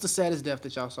yeah, what's the saddest death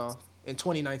that y'all saw in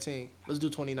 2019? Let's do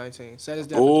 2019. Saddest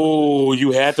death. Oh,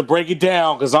 you had to break it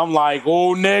down because I'm like,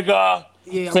 oh, nigga.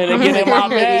 Yeah, Finna I'm get make, in my I'm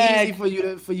make it easy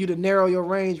bag. for you to narrow your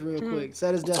range real quick.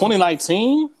 Saddest death.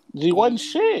 2019? He wasn't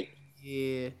shit.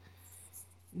 Yeah,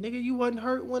 nigga, you wasn't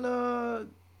hurt when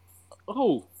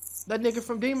Who? that nigga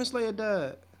from Demon Slayer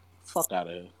died. Fuck out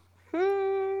of here.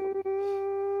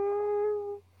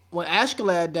 When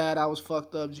Ashkelad died, I was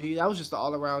fucked up. G, that was just an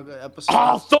all around good episode.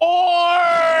 Oh,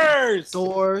 Thors!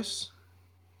 Thors.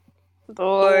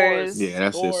 Thors. Yeah,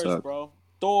 that shit Thors, sucked. bro.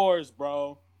 Thors,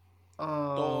 bro.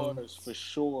 Um, Thors, for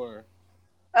sure.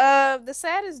 The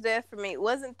saddest death for me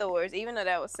wasn't Thor's, even though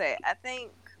that was sad. I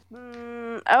think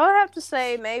I would have to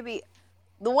say maybe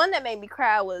the one that made me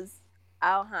cry was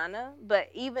Alhana, but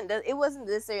it wasn't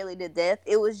necessarily the death.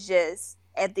 It was just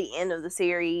at the end of the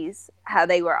series how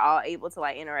they were all able to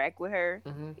like interact with her,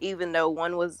 even though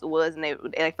one was and they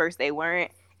at first they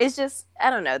weren't. It's just I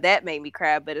don't know, that made me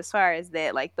cry. But as far as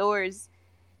that, like Thor's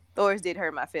did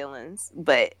hurt my feelings,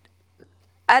 but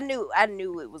I knew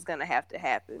it was gonna have to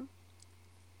happen.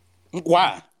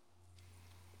 Why?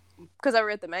 Because I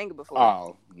read the manga before.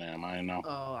 Oh, damn, I didn't know.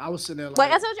 I was sitting there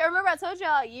Like I told you, I told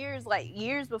y'all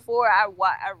years before I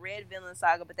read Vinland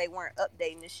Saga, but they weren't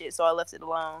updating this shit, so I left it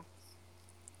alone.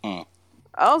 I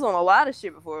was on a lot of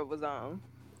shit before it was on.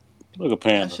 Look at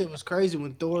Panda. That shit was crazy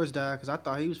when Thor's died because I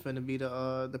thought he was finna be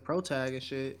the pro tag and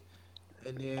shit.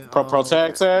 And then Pro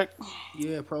tag?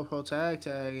 Yeah, pro tag.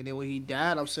 And then when he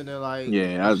died, I'm sitting there like,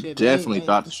 Yeah, I definitely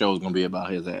thought the show was gonna be about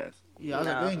his ass. Yeah, I was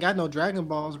like, they ain't got no Dragon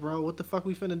Balls, bro. What the fuck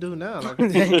we finna do now? Like,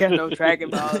 they ain't got no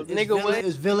Dragon Balls, nigga. What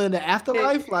is Villain in the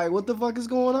afterlife? Like, what the fuck is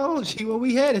going on? Gee, where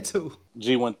we headed to?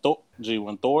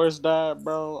 When Thor's died,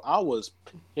 bro, I was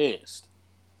pissed.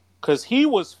 Cause he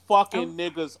was fucking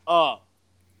niggas up.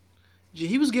 Gee,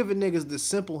 he was giving niggas the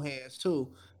simple hands too.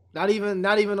 Not even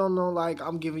on no like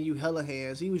I'm giving you hella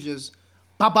hands. He was just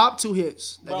bop 2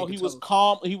 hits. Bro, he was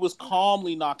calm. He was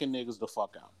calmly knocking niggas the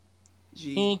fuck out.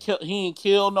 Gee. He ain't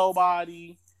kill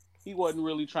nobody. He wasn't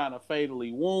really trying to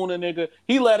fatally wound a nigga.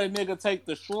 He let a nigga take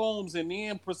the shrooms and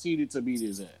then proceeded to beat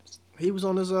his ass. He was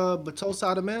on his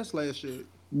Batosa the Manslayer shit.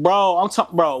 Bro,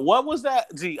 what was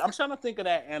that? Gee, I'm trying to think of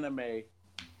that anime.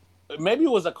 Maybe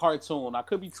it was a cartoon. I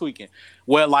could be tweaking.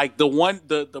 Where like it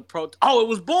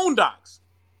was Boondocks.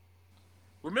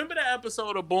 Remember that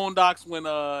episode of Boondocks when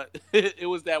it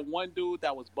was that one dude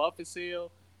that was buff as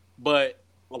hell, but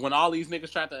when all these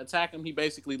niggas tried to attack him, he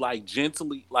basically like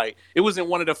gently like it was in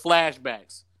one of the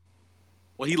flashbacks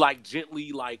where he like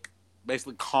gently like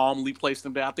basically calmly placed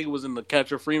him down. I think it was in the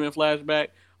Catcher Freeman flashback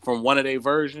from one of their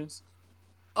versions.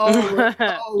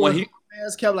 When he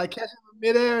fans kept like catching him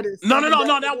midair.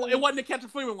 No. It wasn't the Catcher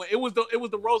Freeman one. It was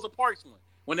the Rosa Parks one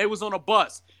when they was on a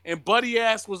bus and Buddy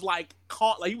ass was like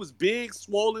caught like he was big,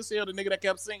 swole as hell. The nigga that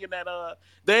kept singing that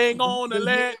they ain't gonna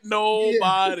let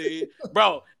nobody,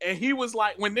 bro. And he was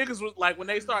like when niggas was like when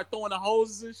they started throwing the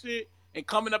hoses and shit and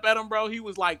coming up at him, bro. He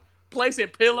was like placing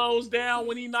pillows down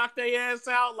when he knocked their ass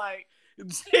out. Like,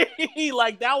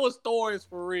 like that was Thor's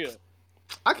for real.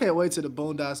 I can't wait till the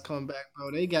Boondocks come back,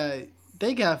 bro. They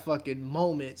got fucking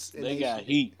moments. They got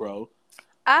heat, bro.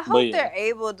 I hope they're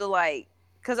able to like,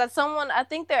 because I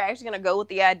think they're actually gonna go with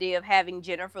the idea of having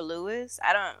Jennifer Lewis.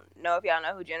 I don't know if y'all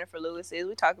know who Jennifer Lewis is.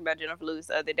 We talked about Jennifer Lewis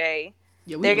the other day.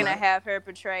 Yeah, they're gonna have her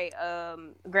portray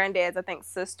Granddad's, I think,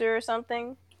 sister or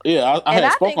something. Yeah, I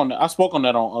spoke on that. I spoke on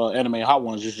that on Anime Hot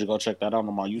Ones. You should go check that out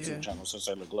on my YouTube channel.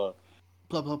 Sensei LeGlove.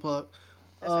 Plug.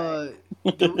 Right.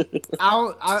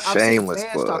 I've Shameless seen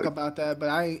fans plug. talk about that, but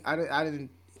I didn't.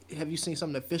 Have you seen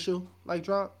something official like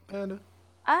drop, Panda?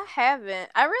 I haven't.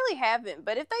 I really haven't.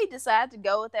 But if they decide to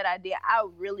go with that idea, I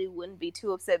really wouldn't be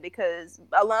too upset because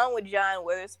along with John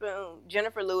Witherspoon,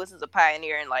 Jennifer Lewis is a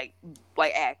pioneer in like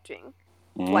acting.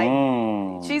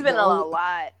 Like she's been on a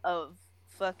lot of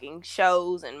fucking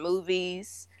shows and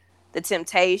movies. The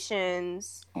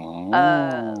Temptations.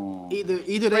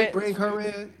 Either they bring her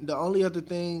in. The only other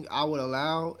thing I would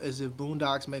allow is if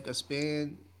Boondocks make a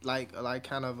spin like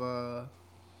kind of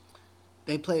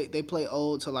they play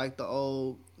old to like the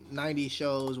old 90s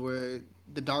shows where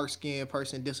the dark skinned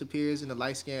person disappears and the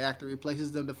light skinned actor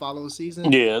replaces them the following season.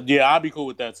 Yeah, I'll be cool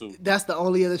with that too. That's the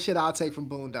only other shit I'll take from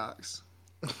Boondocks.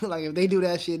 Like if they do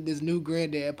that shit, this new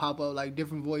Granddad pop up like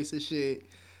different voices shit.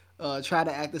 Try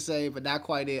to act the same, but not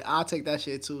quite it. I'll take that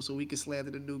shit too, so we can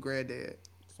slander the new Granddad.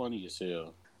 Funny as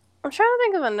hell. I'm trying to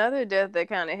think of another death that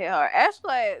kind of hit hard.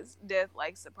 Ashlad's death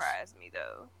like surprised me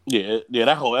though. Yeah,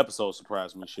 that whole episode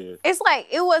surprised me. Shit. It's like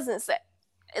it wasn't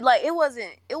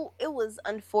it was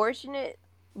unfortunate,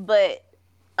 but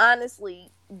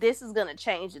honestly, this is gonna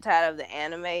change the tide of the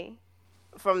anime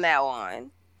from now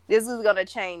on. This is gonna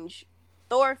change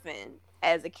Thorfinn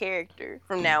as a character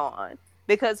from now on.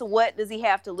 Because what does he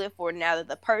have to live for now that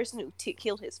the person who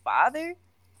killed his father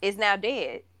is now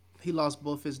dead? He lost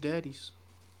both his daddies.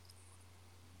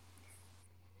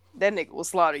 That nigga will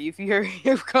slaughter you if you hear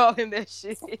him call him that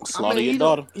shit. Slaughter your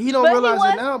daughter. He don't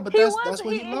realize it now, but that's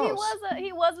what he lost.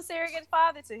 He was a surrogate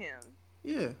father to him.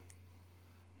 Yeah.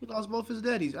 He lost both his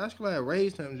daddies. Ashklad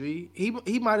raised him, G.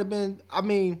 He might have been, I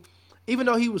mean, even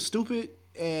though he was stupid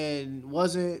and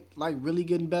wasn't like really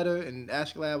getting better and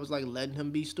Ashklad was like letting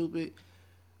him be stupid,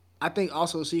 I think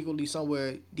also secretly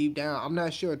somewhere deep down, I'm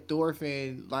not sure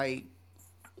Thorfinn like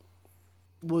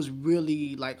was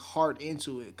really like hard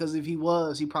into it. Because if he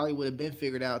was, he probably would have been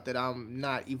figured out that I'm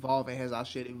not evolving as I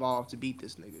should evolve to beat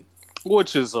this nigga.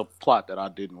 Which is a plot that I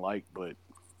didn't like, but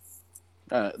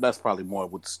that's probably more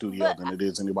with the studio than it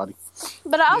is anybody.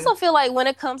 But I also feel like when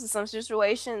it comes to some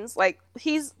situations, like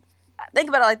think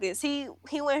about it like this: he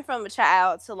went from a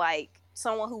child to like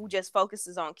someone who just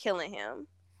focuses on killing him.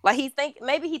 Like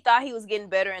maybe he thought he was getting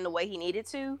better in the way he needed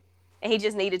to, and he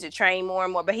just needed to train more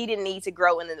and more. But he didn't need to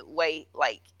grow in the way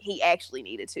like he actually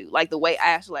needed to, like the way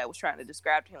Ashklad was trying to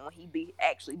describe to him when he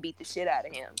actually beat the shit out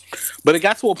of him. But it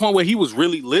got to a point where he was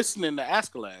really listening to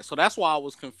Ashklad, so that's why I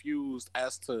was confused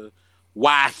as to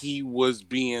why he was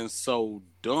being so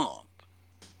dumb.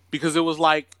 Because it was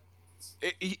like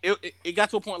it got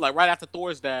to a point like right after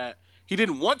Thor's dad, he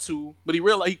didn't want to, but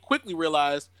he quickly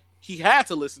realized he had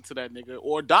to listen to that nigga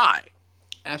or die.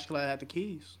 Ashklad had the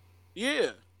keys. Yeah.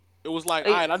 It was like,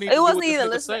 all right, I need to it do wasn't what this even nigga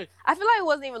listening. say. I feel like it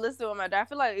wasn't even listening to him. I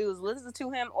feel like it was listening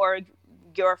to him or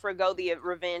forgo the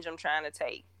revenge I'm trying to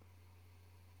take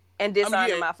and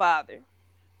dishonor my father.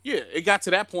 Yeah, it got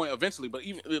to that point eventually, but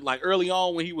even like early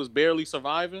on when he was barely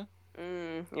surviving,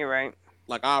 you're right.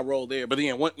 Like I roll there, but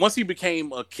then once he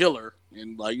became a killer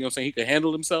and like you know what I'm saying, he could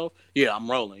handle himself. Yeah, I'm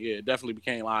rolling. Yeah, it definitely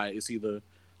became. All right, it's either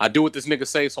I do what this nigga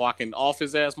say so I can off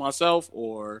his ass myself,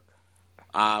 or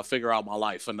I figure out my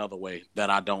life another way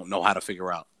that I don't know how to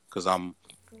figure out because I'm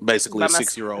basically a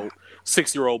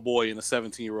 6-year-old boy in a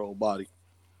 17-year-old body.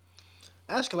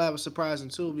 Ashklad was surprising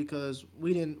too because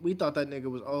we thought that nigga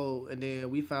was old, and then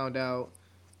we found out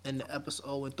in the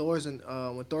episode when when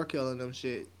Thorkill and them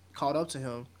shit caught up to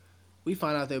him, we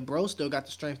find out that bro still got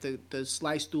the strength to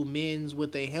slice through men's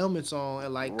with their helmets on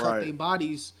and like cut their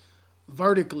bodies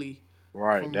vertically,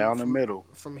 down the middle,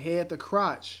 from head to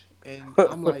crotch. And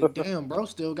I'm like, damn, bro,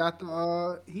 still got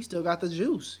the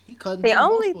juice. He cutting. The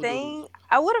only thing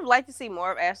I would have liked to see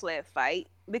more of Ashklad fight,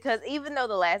 because even though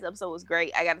the last episode was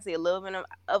great, I got to see a little bit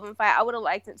of him fight. I would have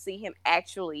liked to see him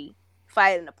actually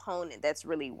fight an opponent that's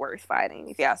really worth fighting.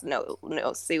 If y'all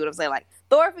know, see what I'm saying? Like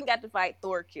Thorfinn got to fight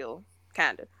Thorkill,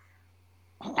 kind of.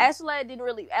 Ashklad didn't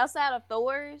really, outside of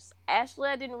Thor's,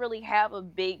 Ashklad didn't really have a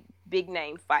big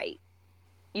name fight.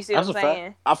 You see what I'm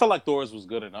saying? I felt like Thor's was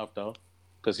good enough though.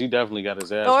 Because he definitely got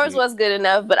his ass Thor's beat. was good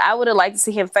enough, but I would have liked to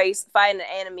see him fighting an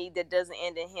enemy that doesn't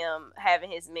end in him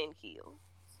having his men killed.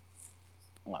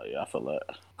 Oh, yeah, I feel that.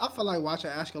 I feel like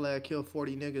watching Ashklad kill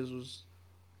 40 niggas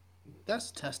that's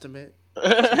testament.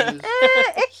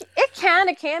 It kind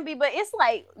of can be, but it's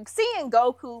like seeing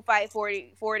Goku fight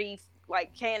 40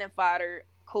 like cannon fodder,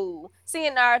 cool.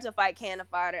 Seeing Naruto fight cannon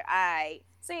fodder, aight.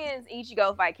 Seeing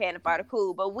Ichigo fight cannon fodder,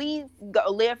 cool. But we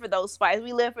live for those fights.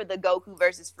 We live for the Goku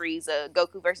versus Frieza,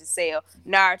 Goku versus Cell,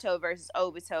 Naruto versus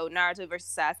Obito, Naruto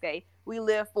versus Sasuke. We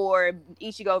live for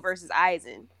Ichigo versus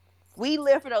Aizen. We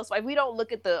live for those fights. We don't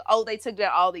look at they took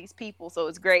down all these people, so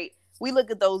it's great. We look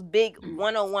at those big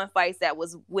one-on-one fights that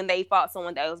was when they fought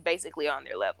someone that was basically on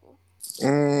their level.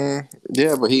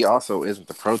 Yeah, but he also isn't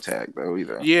the protag though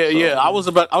either. Yeah. I was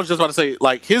just about to say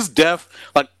like his death,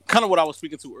 like kind of what I was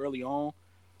speaking to early on,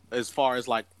 as far as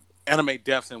like anime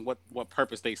deaths and what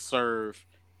purpose they serve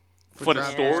for the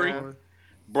story.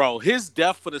 Bro, his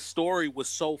death for the story was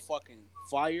so fucking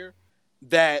fire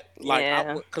that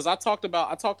like because I talked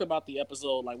about the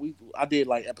episode, like I did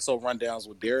like episode rundowns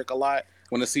with Derek a lot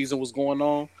when the season was going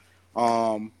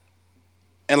on.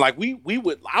 And like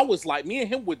I was like, me and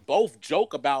him would both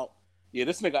joke about,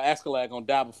 this nigga Ashklad gonna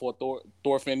die before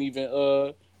Thorfinn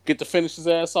even get to finish his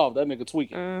ass off. That nigga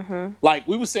tweaking. Mm-hmm. Like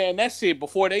we was saying that shit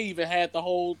before they even had the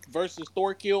whole versus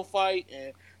Thorkill fight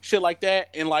and shit like that.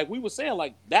 And like we was saying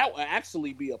like that would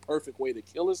actually be a perfect way to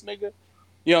kill this nigga.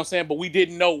 You know what I'm saying? But we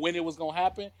didn't know when it was gonna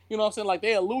happen. You know what I'm saying? Like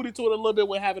they alluded to it a little bit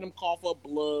with having him cough up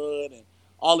blood and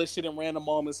all this shit in random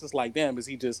moments. It's like, damn, is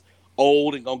he just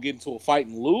old and gonna get into a fight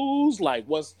and lose?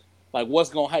 What's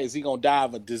gonna happen? Is he gonna die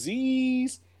of a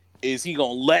disease? Is he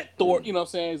gonna let Thor? You know what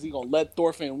I'm saying? Is he gonna let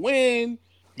Thorfinn win?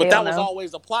 But that was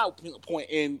always a plot point,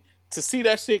 and to see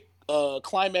that shit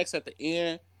climax at the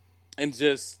end, and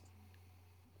just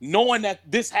knowing that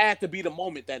this had to be the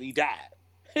moment that he died.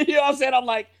 You know what I'm saying? I'm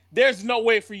like, there's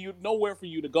nowhere for you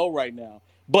to go right now.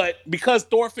 But because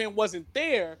Thorfinn wasn't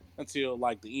there until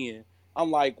like the end,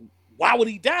 I'm like, why would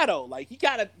he die though? Like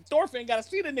Thorfinn gotta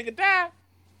see the nigga die.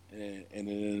 And it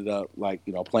ended up like,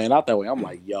 you know, playing out that way. I'm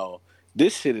like, yo,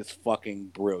 this shit is fucking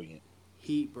brilliant.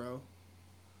 Heat, bro.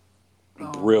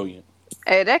 Brilliant.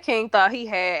 Hey, that king thought he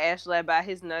had Ashley by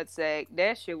his nutsack.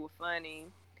 That shit was funny.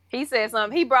 He said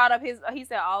something. He brought up he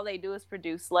said all they do is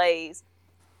produce slaves.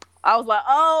 I was like,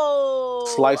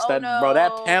 slice that, no. bro.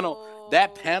 That panel.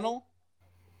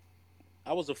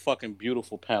 That was a fucking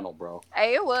beautiful panel, bro.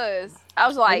 Hey, it was. I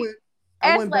was like,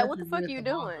 Ashley, what the fuck are you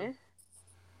doing?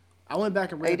 I went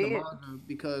back and read the manga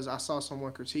because I saw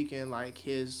someone critiquing like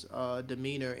his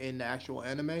demeanor in the actual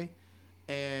anime,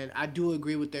 and I do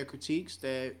agree with their critiques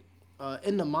that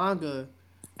in the manga,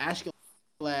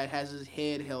 Askeladd has his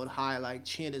head held high, like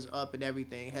chin is up and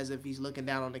everything, as if he's looking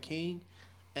down on the king,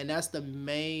 and that's the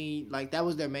main that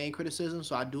was their main criticism.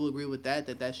 So I do agree with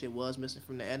that shit was missing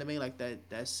from the anime, like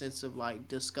that sense of like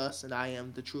disgust and I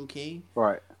am the true king.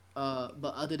 Right. But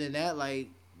other than that, like.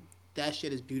 That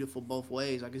shit is beautiful both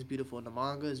ways. Like, it's beautiful in the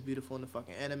manga, it's beautiful in the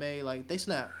fucking anime. Like, they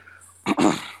snap.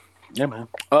 Yeah, man.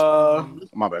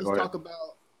 My bad.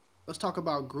 Let's talk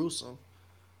about gruesome,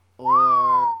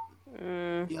 or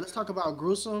let's talk about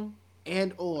gruesome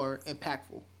and or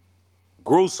impactful.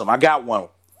 Gruesome. I got one.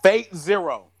 Fate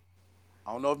Zero.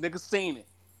 I don't know if niggas seen it.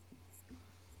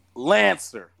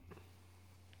 Lancer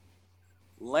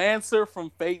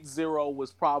from Fate Zero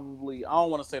was probably, I don't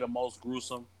want to say the most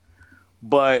gruesome,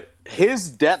 but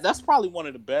his death, that's probably one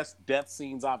of the best death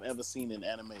scenes I've ever seen in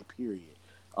anime, period.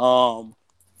 And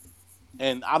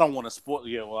I don't want to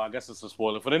spoil, I guess it's a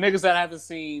spoiler. For the niggas that haven't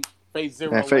seen Fate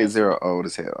Zero. Man, Fate Zero old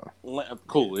as hell.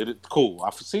 Cool.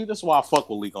 Cool. See, this is why I fuck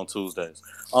with Leak on Tuesdays.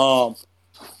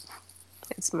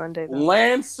 It's Monday, though.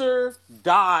 Lancer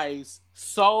dies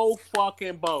so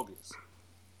fucking bogus.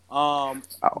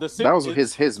 That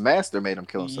was his master made him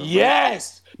kill himself.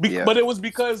 Yes! Right? But it was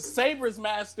because Saber's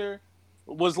master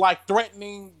was like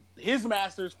threatening his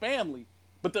master's family.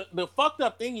 But the fucked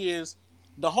up thing is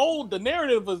the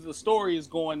narrative of the story is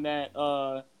going that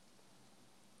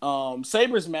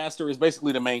Saber's master is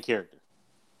basically the main character.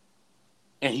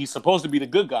 And he's supposed to be the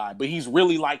good guy, but he's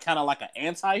really like kind of like an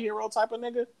anti-hero type of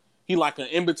nigga. He like an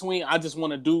in-between. I just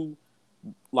want to do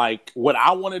like what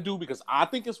I want to do because I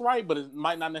think it's right, but it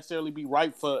might not necessarily be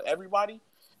right for everybody.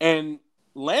 And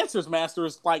Lancer's master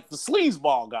is like the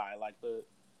sleazeball guy, like the,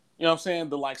 you know what I'm saying?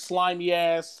 The like slimy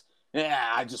ass,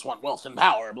 I just want wealth and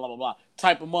power, blah, blah, blah,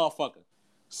 type of motherfucker.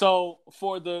 So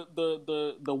for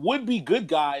the would-be good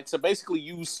guy to basically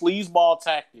use sleazeball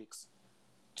tactics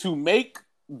to make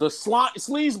the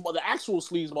actual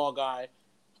sleazeball guy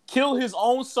kill his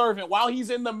own servant while he's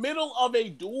in the middle of a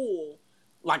duel,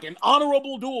 like an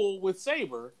honorable duel with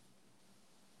Saber,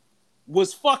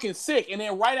 was fucking sick. And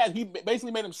then he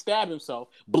basically made him stab himself.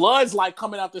 Blood's like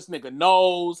coming out this nigga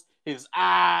nose, his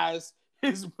eyes,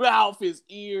 his mouth, his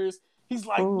ears. He's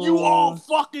like, you all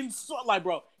fucking like,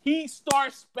 bro. He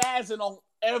starts spazzing on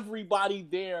everybody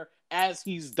there as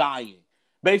he's dying.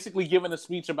 Basically giving a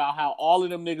speech about how all of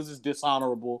them niggas is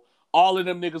dishonorable. All of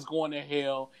them niggas going to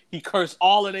hell. He cursed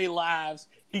all of their lives.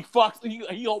 He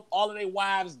hope all of their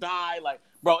wives die. Like,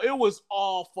 bro, it was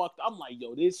all fucked. I'm like,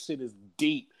 yo, this shit is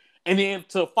deep. And then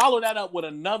to follow that up with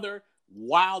another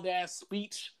wild ass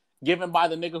speech given by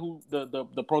the nigga who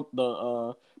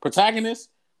the protagonist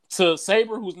to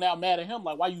Saber, who's now mad at him,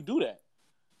 like, why you do that?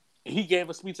 He gave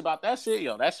a speech about that shit.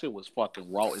 Yo, that shit was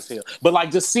fucking raw as hell. But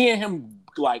like just seeing him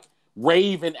like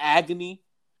rave in agony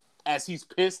as he's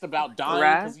pissed about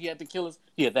dying because he had to kill his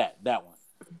that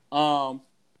one.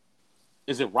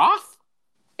 Is it Roth?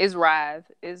 It's Rive.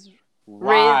 It's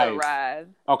Riv or Rive.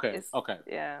 Okay.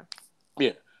 Yeah.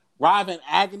 Rive in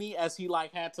agony as he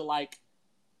like had to like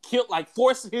kill, like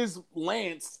force his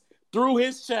lance through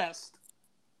his chest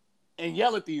and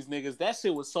yell at these niggas. That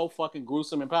shit was so fucking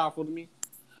gruesome and powerful to me.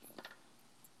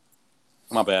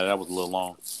 My bad, that was a little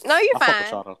long. No, you're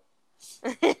fine.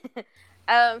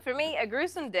 For me, a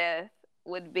gruesome death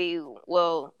would be,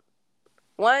 the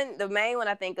main one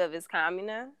I think of is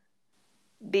Kamina,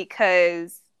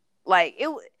 because like it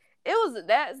was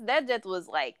that death was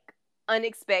like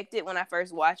unexpected when I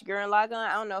first watched Gurren Lagann.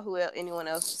 I don't know anyone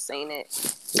else has seen it.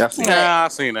 Yeah,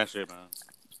 I've seen that shit, man.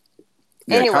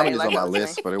 Yeah, Anyway, comedy's like on I my was saying.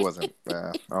 list, but it wasn't.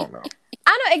 I don't know.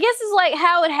 I know. I guess it's like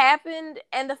how it happened,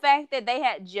 and the fact that they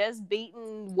had just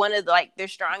beaten one of like their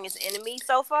strongest enemies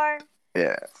so far.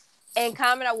 Yeah. And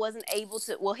Kamina wasn't able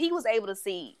to. Well, he was able to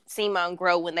see Simon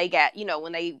grow when they got,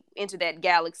 when they entered that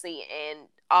galaxy and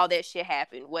all that shit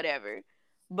happened, whatever.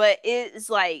 But it's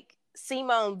like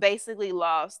Simon basically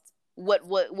lost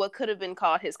what could have been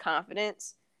called his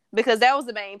confidence, because that was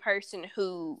the main person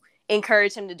who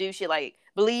encouraged him to do shit like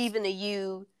believe in the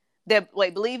you that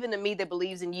like believe in the me that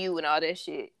believes in you and all that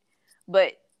shit.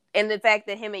 But and the fact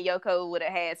that him and Yoko would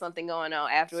have had something going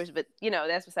on afterwards, but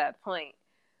that's beside the point.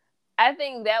 I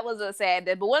think that was a sad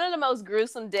death, but one of the most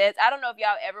gruesome deaths. I don't know if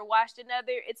y'all ever watched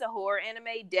Another. It's a horror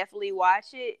anime. Definitely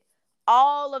watch it.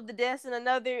 All of the deaths in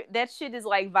Another, that shit is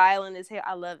like violent as hell.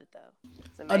 I love it though.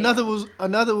 Another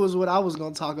was what I was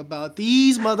gonna talk about.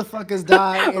 These motherfuckers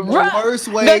die in the Bruh, worst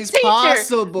ways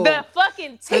possible. The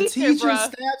fucking teacher, the teacher bruh,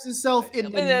 stabs himself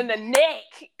in the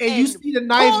neck, and you see the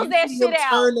knife. pulls You that see shit him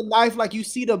out. turn the knife, like you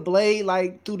see the blade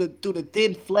like through the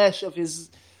thin flesh of his.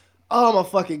 Oh my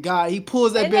fucking god! He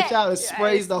pulls that bitch out and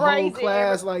sprays the whole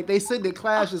class. Like they sit in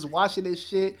class just watching this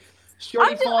shit.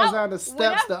 Shorty falls down the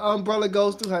steps. The umbrella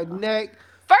goes through her neck.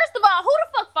 First of all, who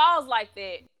the fuck falls like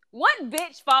that? What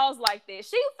bitch falls like that?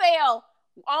 She fell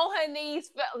on her knees,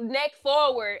 neck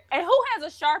forward, and who has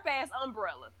a sharp ass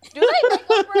umbrella? Do they make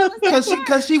umbrellas?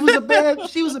 Because she was a bad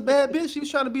bitch. She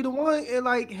was trying to be the one and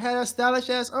like had a stylish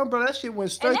ass umbrella. That shit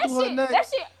went straight through her neck.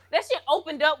 That shit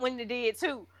opened up when it did too.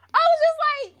 I was just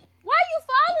like, why you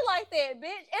falling like that,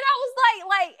 bitch? And I was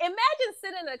like, imagine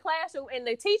sitting in a classroom and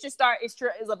the teacher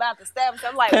is about to stab him.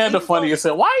 I'm like, and the funniest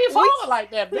said, why are you falling like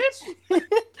that, bitch?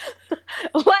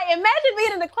 Like, imagine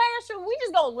being in the classroom. We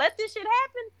just gonna let this shit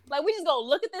happen? Like, we just gonna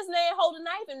look at this man hold a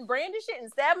knife and brand this shit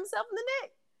and stab himself in the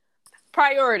neck?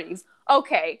 Priorities.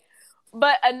 Okay.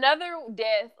 But another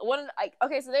death, so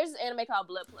there's this anime called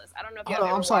Blood Plus. I don't know if y'all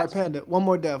ever I'm sorry, watched Panda. One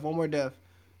more death.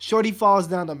 Shorty falls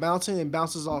down the mountain and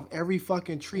bounces off every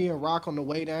fucking tree and rock on the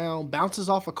way down, bounces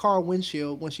off a car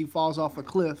windshield when she falls off a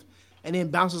cliff, and then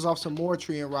bounces off some more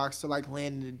tree and rocks to like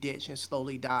land in the ditch and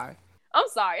slowly die. I'm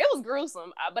sorry, it was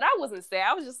gruesome, but I wasn't sad.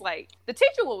 I was just like, the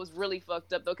teacher one was really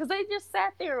fucked up though, because they just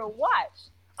sat there and watched.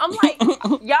 I'm like,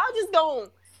 y'all just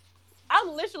don't.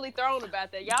 I'm literally thrown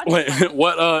about that. Y'all just wait,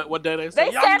 what day they say?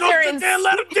 They sat there and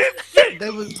let them get shit. They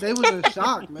was in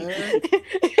shock, man.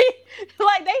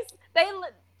 Like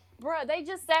they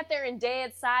just sat there in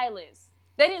dead silence.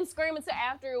 They didn't scream until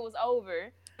after it was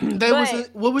over.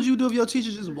 What would you do if your teacher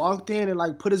just walked in and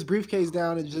like put his briefcase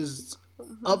down and just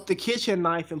up the kitchen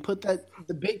knife and put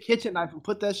the big kitchen knife and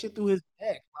put that shit through his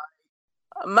neck?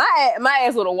 My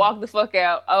ass would have walked the fuck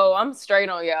out. Oh, I'm straight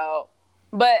on y'all.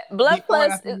 But Blood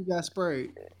Plus, after you got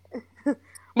sprayed.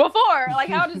 Before, like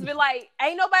I would just be like,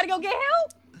 ain't nobody gonna get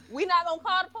help. We not gonna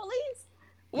call the police.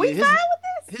 We fine with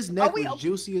this? His neck was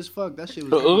juicy as fuck. That shit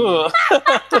was.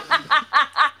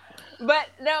 But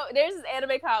no, there's this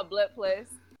anime called Blood Plus,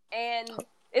 and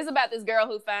it's about this girl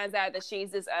who finds out that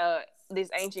she's this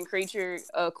ancient creature,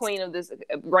 queen of this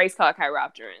race called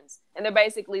Chiropterans, and they're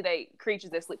basically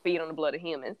creatures that feed on the blood of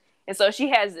humans. And so she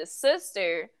has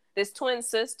this twin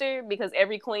sister, because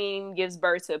every queen gives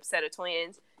birth to a set of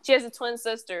twins. She has a twin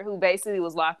sister who basically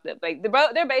was locked up. Like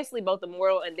they're basically both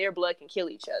immoral, and their blood can kill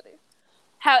each other.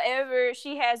 However,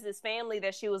 she has this family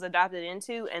that she was adopted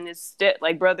into, and this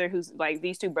brother who's like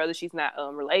these two brothers she's not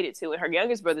related to, and her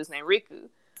youngest brother's named Riku.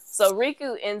 So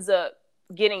Riku ends up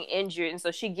getting injured, and so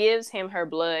she gives him her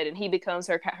blood, and he becomes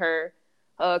her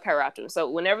Chiropteran. So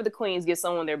whenever the queens give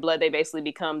someone their blood, they basically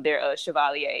become their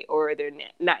chevalier or their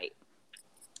knight.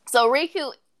 So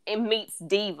Riku meets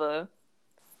Diva,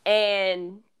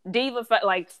 and Diva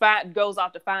goes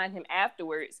off to find him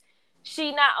afterwards.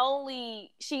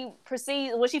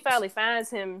 Proceeds when she finally finds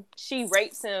him, she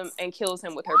rapes him and kills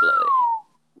him with her blood.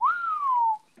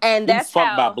 And that's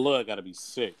fucked by blood gotta be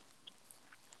sick.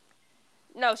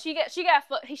 No, she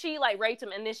raped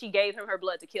him and then she gave him her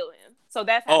blood to kill him. So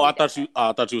that's how. Oh, I thought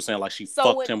you were saying like she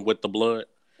fucked him with the blood.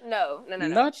 No.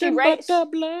 Nothing but the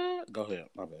blood. Go ahead,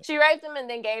 my bad. She raped him and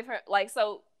then gave her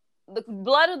the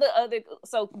blood of the other.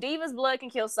 So Diva's blood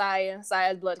can kill Saya.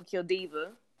 Saya's blood can kill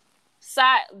Diva.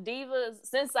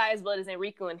 Since Saya's blood is in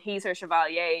Riku and he's her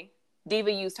chevalier,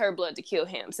 Diva used her blood to kill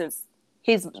him since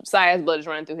Saya's blood is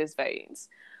running through his veins.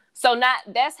 So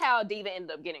that's how Diva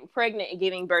ended up getting pregnant and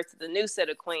giving birth to the new set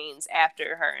of queens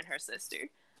after her and her sister.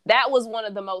 That was one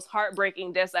of the most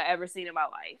heartbreaking deaths I ever seen in my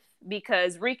life,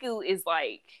 because Riku was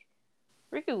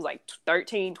like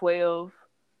 13, 12.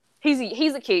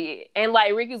 He's a kid, and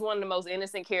like Riku's one of the most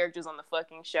innocent characters on the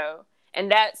fucking show, and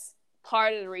that's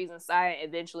part of the reason Saya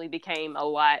eventually became a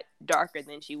lot darker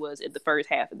than she was in the first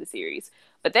half of the series.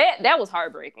 But that was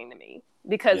heartbreaking to me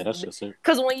because Yeah, that's just it.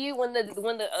 when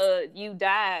you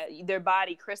die, their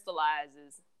body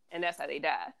crystallizes, and that's how they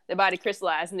die. Their body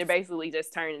crystallizes, and they're basically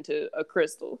just turned into a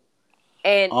crystal.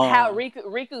 And how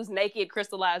Riku's naked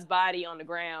crystallized body on the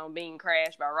ground being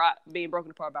crashed by being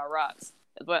broken apart by rocks,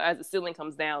 but as the ceiling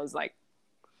comes down, is like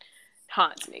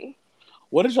haunts me.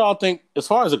 What did y'all think, as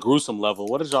far as a gruesome level,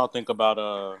 what did y'all think about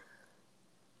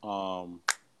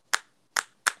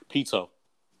Pito?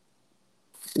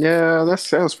 Yeah, that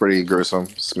sounds pretty gruesome.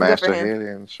 Smashed her head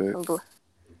and shit.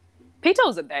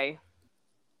 Pito's a day.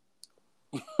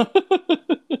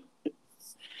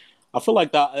 I feel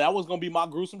like that was gonna be my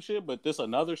gruesome shit, but this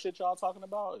another shit y'all talking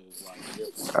about is like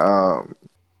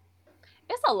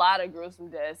it's a lot of gruesome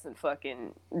deaths in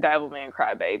fucking Devilman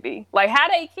Crybaby. Like how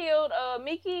they killed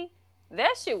Miki,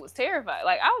 that shit was terrifying.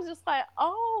 Like I was just like,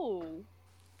 oh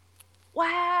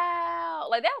wow.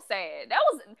 Like that was sad.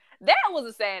 That was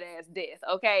a sad ass death,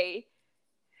 okay?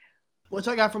 What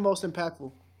I got for most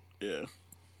impactful? Yeah.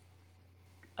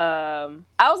 I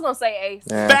was gonna say Ace.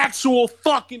 Yeah. Factual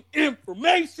fucking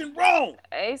information wrong.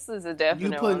 Ace is a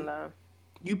definite one though.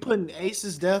 You putting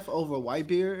Ace's death over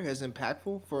Whitebeard as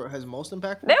impactful has most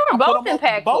impactful? They were both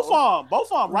impactful. Both of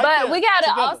them, right? But there, we gotta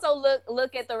together. also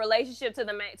look at the relationship to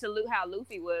how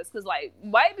Luffy was, because like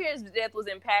Whitebeard's death was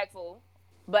impactful,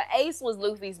 but Ace was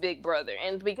Luffy's big brother,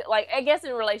 and because like I guess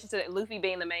in relation to Luffy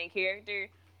being the main character,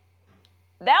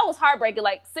 that was heartbreaking.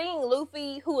 Like seeing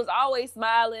Luffy, who was always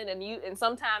smiling and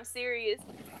sometimes serious,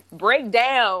 break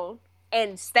down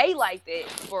and stay like that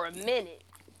for a minute.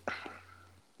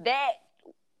 That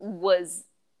was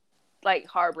like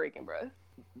heartbreaking, bro.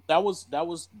 That was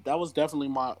definitely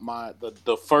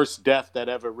the first death that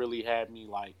ever really had me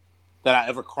like that I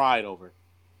ever cried over.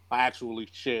 I actually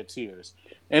shed tears,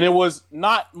 and it was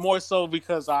not more so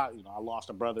because I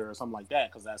lost a brother or something like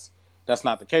that, because that's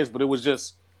not the case. But it was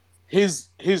just his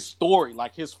story,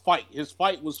 like his fight. His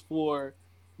fight was for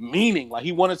meaning. Like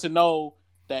he wanted to know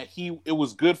that it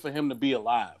was good for him to be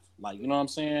alive. Like, you know what I'm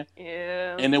saying?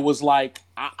 Yeah. And it was like,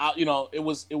 it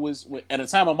was at a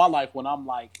time of my life when I'm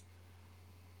like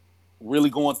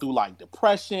really going through like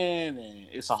depression and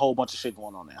it's a whole bunch of shit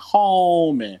going on at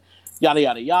home and yada,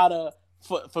 yada, yada.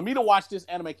 For me to watch this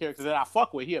anime character that I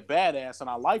fuck with, he a badass and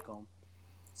I like him,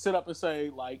 sit up and say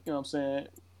like, you know what I'm saying?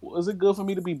 Was it good for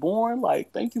me to be born?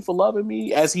 Like, thank you for loving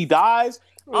me. As he dies,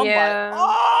 I'm like,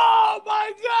 oh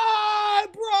my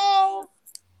God, bro.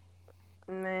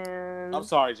 Man, I'm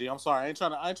sorry, G. I'm sorry. I ain't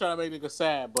trying to make niggas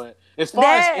sad, but as far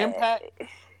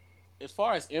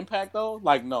as impact though,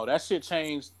 like no, that shit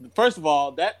changed. First of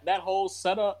all, that whole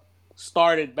setup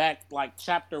started back like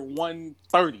chapter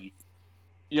 130.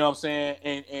 You know what I'm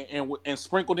saying? And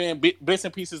sprinkled in bits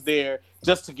and pieces there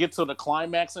just to get to the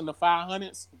climax in the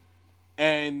 500s.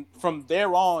 And from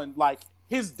there on, like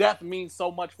his death means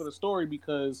so much for the story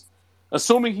because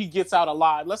assuming he gets out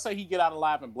alive, let's say he get out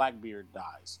alive and Blackbeard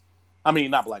dies. I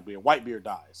mean, not Blackbeard, Whitebeard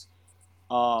dies.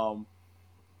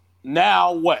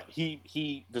 Now what?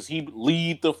 He does he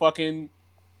lead the fucking,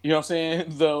 you know what I'm saying?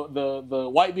 The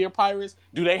Whitebeard pirates?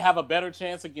 Do they have a better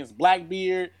chance against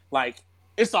Blackbeard? Like,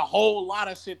 it's a whole lot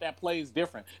of shit that plays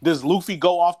different. Does Luffy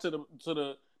go off to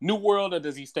the New World or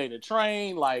does he stay to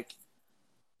train? Like,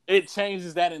 it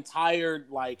changes that entire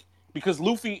like because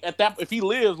Luffy if he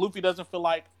lives, Luffy doesn't feel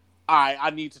like I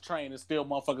need to train and still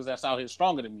motherfuckers that's out here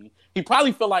stronger than me. He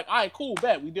probably feel like, all right, cool,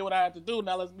 bet. We did what I had to do.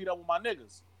 Now let's meet up with my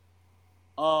niggas.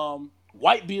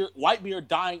 Whitebeard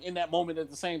dying in that moment at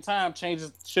the same time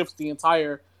shifts the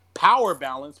entire power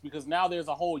balance because now there's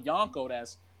a whole Yonko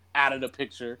that's out of the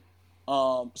picture.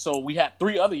 So we had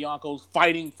 3 other Yonkos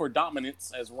fighting for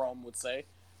dominance, as Rome would say.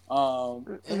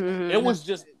 It was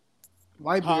just...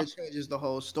 Whitebeard changes the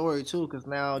whole story, too, because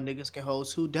now niggas can hold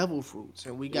 2 devil fruits,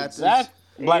 and we got this...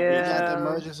 We got the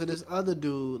emergence of this other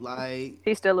dude, like...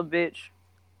 He's still a bitch.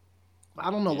 I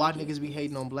don't know why niggas be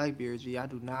hating on Blackbeard, G. I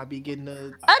do not be getting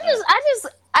the... I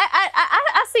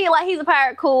see it like he's a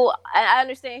pirate, cool. I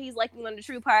understand he's like one of the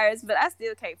true pirates, but I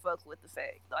still can't fuck with the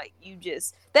fact. Like, you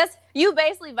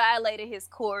basically violated his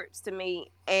courts to me,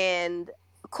 and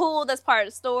cool, that's part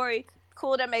of the story.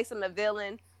 Cool, that makes him a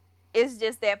villain. It's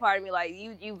just that part of me, like,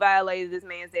 you violated this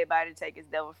man's dead body to take his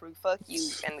devil fruit. Fuck you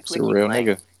and the clique. It's a real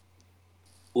nigga.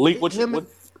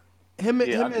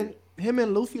 Him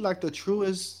and Luffy like the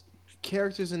truest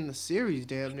characters in the series,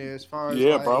 damn near, as far as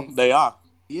bro, they are.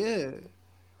 Yeah.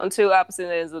 On 2 opposite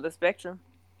ends of the spectrum.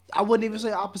 I wouldn't even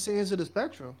say opposite ends of the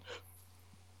spectrum.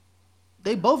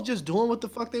 They both just doing what the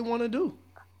fuck they want to do.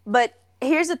 But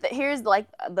here's like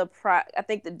I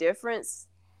think the difference.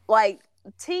 Like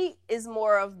T is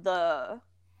more of the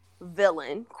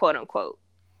villain, quote unquote,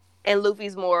 and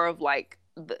Luffy's more of like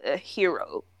the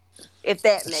hero. If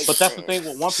that makes But that's the thing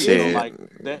with One Piece, though. Shit. Like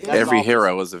that's Every all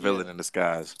hero is a villain in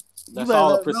disguise. That's better all.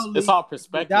 let them know, It's Lee. all You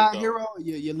perspective. die Though. hero,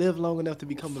 you live long enough to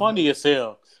become Funny as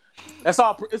hell. That's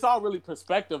all. It's all really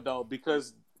perspective though,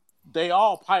 because they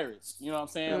all pirates. You know what I'm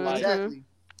saying? Mhm. Like Exactly.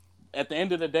 at the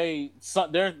end of the day,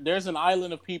 there's an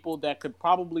island of people that could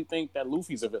probably think that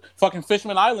Luffy's a villain. Fucking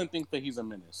Fishman Island think that he's a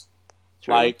menace.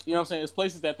 True. Like, you know what I'm saying? There's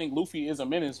places that think Luffy is a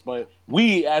menace, but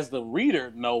we as the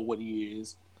reader know what he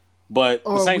is. But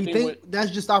Or the same we thing think with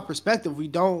that's just our perspective. We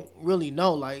don't really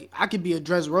know. Like, I could be a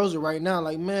Dressrosa right now.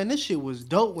 Like, man, this shit was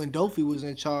dope when Dofi was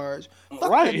in charge. Fuck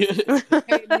right. that.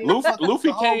 Came in, Luffy, fucked up Luffy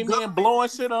the whole came in government, blowing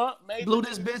shit up, made blew the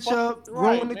this niggas bitch fuck- up,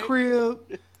 right, ruined the made-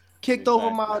 crib, kicked over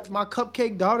Exactly. my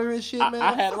cupcake daughter and shit, man.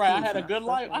 I had Fuck right. I you. had a good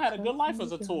life. I had a good life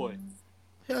as a toy.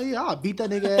 Hell yeah, I'll beat that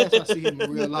nigga ass if I see him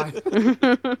in real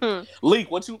life.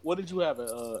 Leak, what did you have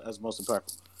as most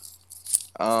impactful?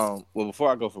 Well,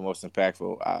 before I go for most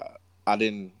impactful, I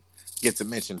didn't get to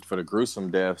mention for the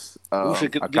gruesome deaths.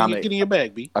 Get in your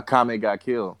bag, B. Akame got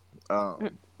killed.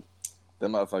 Them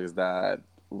motherfuckers died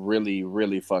really,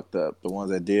 really fucked up. The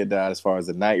ones that did die, as far as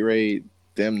the night raid,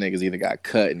 them niggas either got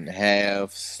cut in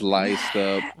half, sliced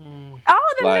up. All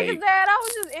them Like- niggas that I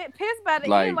was just pissed by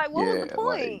the end. Like, what was the yeah,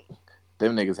 point?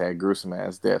 Them niggas had gruesome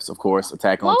ass deaths. Of course,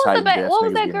 Attack on What was, Titan deaths. what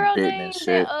was niggas that getting girl bitten name and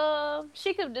shit. that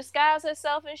she could disguise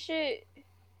herself and shit?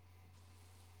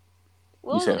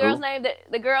 What You was the said girl's who? name?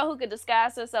 The girl who could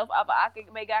disguise herself after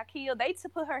Akame got killed. They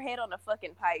put her head on a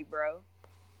fucking pike, bro.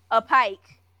 A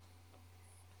pike.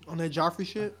 On that Joffrey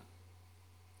shit?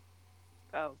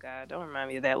 Oh god, don't remind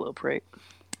me of that little prick.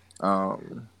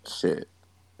 Shit.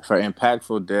 For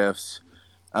impactful deaths,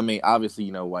 I mean, obviously,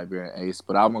 you know, Whitebeard and Ace,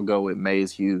 but I'm gonna go with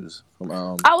Maze Hughes from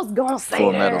I was gonna say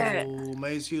Full that. Metal. Oh,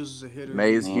 Maze Hughes is a hitter.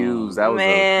 Maze Hughes. That was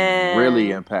Man. a really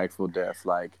impactful death.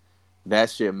 Like, that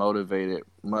shit motivated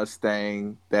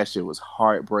Mustang. That shit was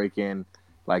heartbreaking.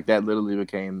 Like, that literally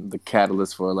became the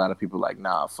catalyst for a lot of people. Like,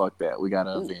 nah, fuck that. We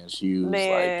gotta avenge Hughes.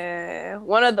 Man,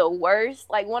 one of the worst,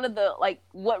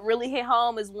 what really hit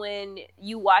home is when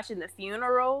you watching the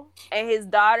funeral and his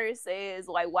daughter says,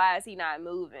 like, why is he not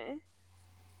moving?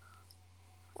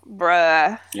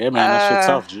 Bruh. Yeah, man, that shit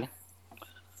tough, G.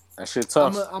 That shit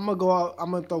tough. I'm gonna go out.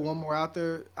 I'm gonna throw one more out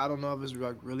there. I don't know if it's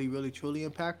like really, really, truly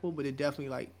impactful, but it definitely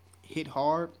like hit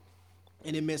hard,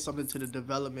 and it meant something to the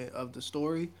development of the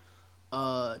story.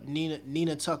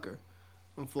 Nina Tucker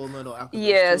from Full Metal Alchemist.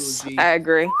 Yes, 2G. I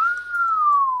agree.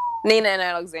 Nina and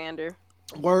Alexander.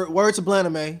 Word to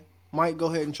Blaname. Mike, go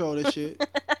ahead and troll this shit.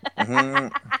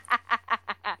 Mhm.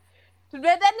 But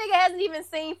that nigga hasn't even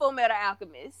seen Full Metal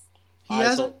Alchemist. He Alright,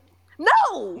 hasn't.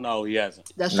 No. No, he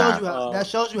hasn't. That shows Nah. you how. That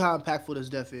shows you how impactful this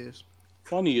death is.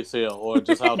 Funny as hell, or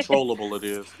just how trollable it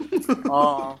is.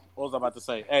 What was I about to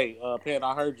say? Hey, Pan,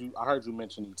 I heard you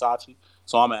mention Itachi,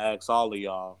 so I'm gonna ask all of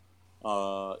y'all,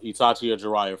 Itachi or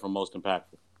Jiraiya from most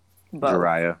impactful.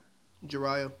 Jiraiya.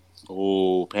 Jiraiya.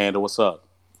 Oh, Panda, what's up?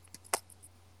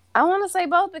 I want to say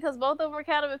both because both of them were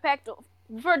kind of impactful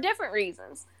for different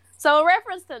reasons. So in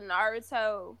reference to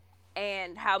Naruto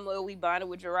and how much we bonded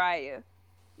with Jiraiya,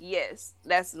 yes,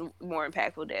 that's a more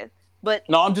impactful death. But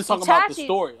No, I'm just talking about the Itachi-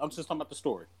 story. I'm just talking about the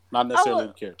story, not necessarily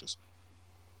the characters.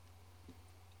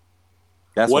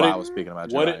 That's What why it- I was speaking about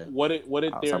What Jiraiya. did what did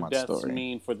I was their talking about the deaths story.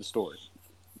 mean for the story?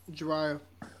 Jiraiya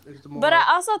is the more. But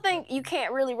I also think you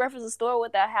can't really reference the story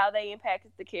without how they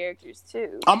impacted the characters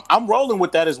too. I'm rolling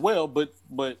with that as well, but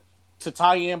to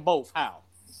tie in both,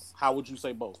 how would you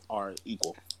say both are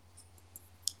equal?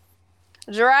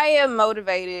 Jiraiya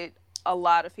motivated a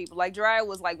lot of people. Like Jiraiya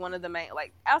was like one of the main,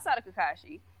 like outside of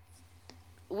Kakashi,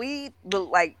 we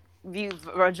like view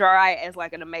Jiraiya as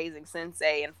like an amazing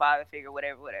sensei and father figure,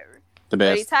 whatever. The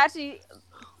But best. Itachi,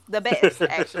 the best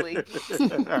actually.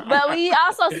 But we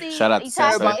also see Shout out to Itachi,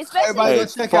 Sensei. especially. Everybody Hey, go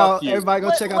check fuck out. you. Everybody go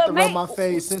What- check out what the Run made- My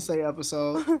Face Sensei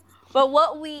episode. But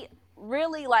what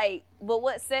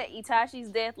set Itachi's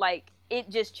death, like, it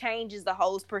just changes the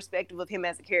whole perspective of him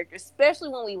as a character, especially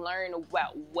when we learn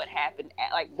about what happened,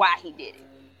 like why he did it.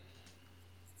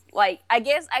 Like, I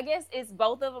guess it's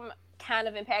both of them kind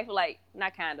of impactful. Like,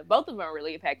 not kind of, both of them are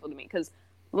really impactful to me because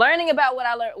learning about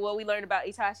what we learned about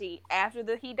Itachi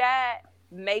after he died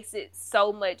makes it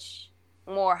so much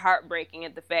more heartbreaking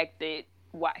at the fact that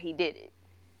why he did it.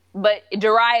 But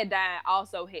Jiraiya dying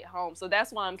also hit home, so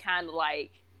that's why I'm kind of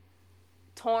like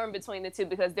torn between the two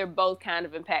because they're both kind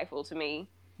of impactful to me.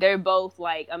 They're both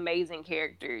like amazing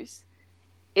characters.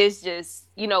 It's just,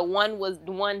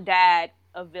 one died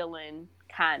a villain,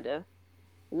 kinda.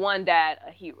 One died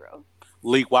a hero.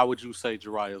 Leak, why would you say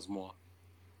Jiraiya's more?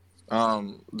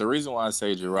 The reason why I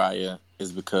say Jiraiya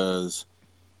is because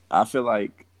I feel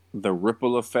like the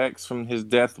ripple effects from his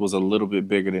death was a little bit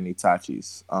bigger than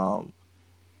Itachi's.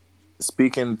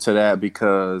 Speaking to that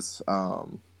because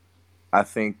I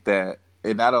think that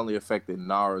it not only affected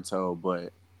Naruto,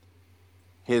 but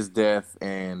his death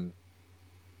and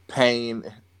Pain,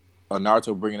 or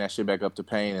Naruto bringing that shit back up to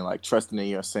Pain and like trusting in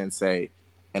your sensei,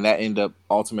 and that ended up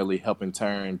ultimately helping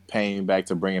turn Pain back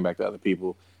to bringing back the other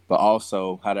people. But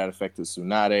also how that affected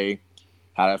Tsunade,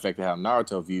 how that affected how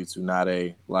Naruto viewed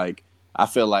Tsunade. Like I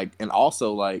feel like, and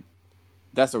also like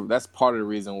that's part of the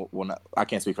reason. Well, I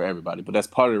can't speak for everybody, but that's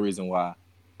part of the reason why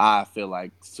I feel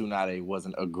like Tsunade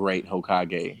wasn't a great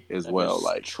Hokage as That well. is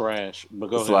Like trash. But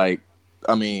go it's ahead. like,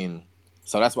 I mean,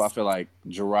 so that's why I feel like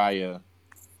Jiraiya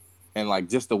and like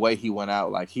just the way he went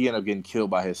out, like he ended up getting killed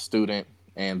by his student,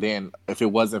 and then if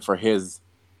it wasn't for his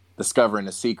discovering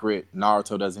the secret,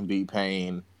 Naruto doesn't beat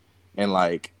Pain, and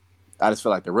like I just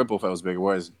feel like the ripple effect was bigger.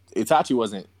 Whereas Itachi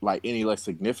wasn't like any less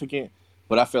significant,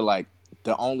 but I feel like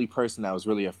the only person that was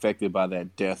really affected by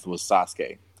that death was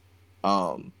Sasuke,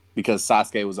 because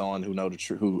Sasuke was the one who know the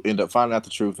truth, who ended up finding out the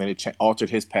truth, and it altered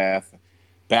his path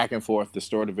back and forth,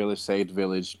 destroyed the village, saved the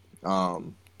village,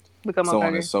 Become so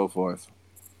on Hokage. and so forth.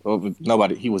 Well,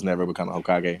 nobody. He was never becoming a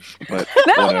Hokage, but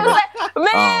That's what whatever. I'm saying.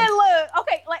 Man, look.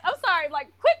 Okay, like I'm sorry. Like,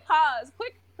 quick pause.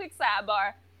 Quick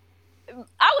sidebar.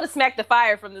 I would have smacked the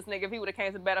fire from this nigga if he would have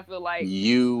came to the battlefield. Like,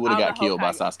 You would have I'm got the killed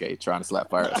by Hokage. Sasuke trying to slap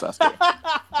fire at Sasuke.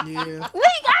 Yeah. nigga,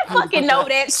 I fucking know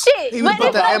that shit. He would But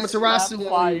put the it's like, Amaterasu on you.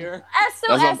 fire. as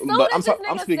soon as this I'm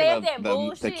nigga speaking said of that the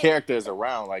bullshit, characters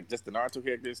around, like just the Naruto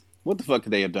characters. What the fuck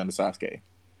could they have done to Sasuke?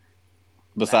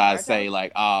 Besides Naruto? say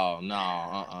like, oh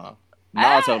no,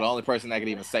 Naruto, the only person that could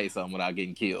even say something without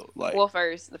getting killed. Like well, the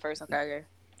first Hokage.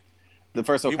 the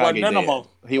first He wasn't Hokage in no dead. more.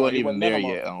 He wasn't He even wasn't in there no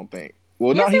more. yet. I don't think.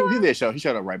 Well, Yes, no, he did show. He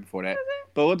showed up right before that.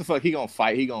 But what the fuck? He gonna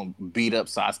fight? He gonna beat up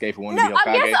Sasuke for wanting No, to be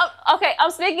Hokage? I guess okay. I'm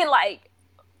speaking like,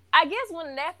 I guess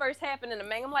when that first happened in the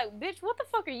manga, I'm like, bitch, what the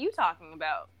fuck are you talking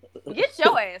about? Get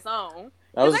your ass on.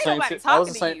 That was the Ain't same nobody shit. That was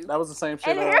the talking to same. you. That was the same shit.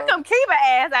 And here come Kiba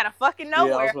ass out of fucking Yeah, I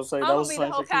was nowhere. gonna say, I'm that gonna was be the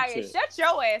the same shit Kiba Hokage. said. Shut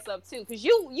your ass up too, cause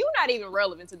you not even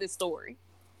relevant to this story.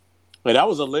 But that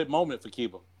was a lit moment for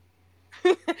Kiba.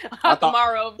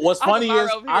 Tomorrow. What's funny is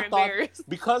I thought embarrassed.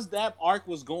 because that arc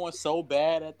was going so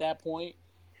bad at that point,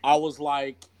 I was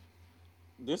like,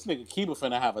 this nigga Kiba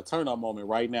finna have a turn up moment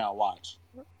right now. Watch,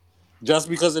 just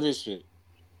because of this shit.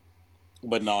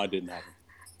 But no, it didn't happen.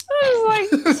 I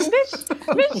was like,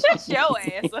 bitch, shut your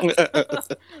ass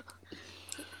up.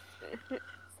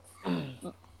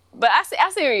 But I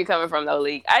see where you're coming from though,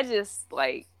 Leak. I just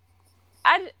like,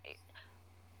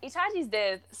 Itachi's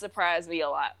death surprised me a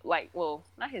lot. Like, well,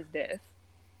 not his death.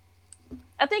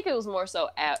 I think it was more so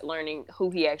at learning who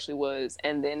he actually was,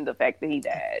 and then the fact that he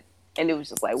died, and it was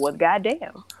just like, well,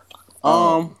 goddamn.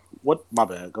 What? My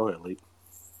bad. Go ahead, Lee.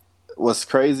 What's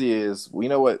crazy is we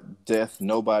know what death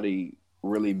nobody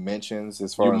really mentions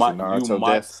as far as the Naruto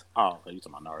death. Oh, okay, you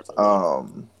talking about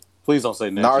Naruto? Please don't say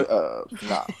Neji.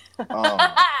 Nah.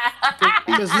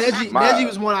 Because Neji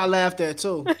was one I laughed at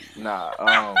too. Nah.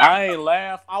 I ain't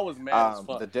laugh. I was mad as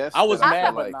fuck. The deaths I was that mad,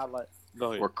 feel but not like.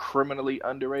 Go ahead. Were criminally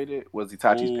underrated was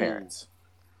Itachi's parents.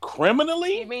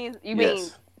 Criminally? You mean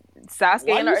Yes. Sasuke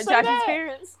Why and you say Itachi's that?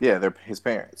 parents? Yeah, they're his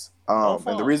parents. And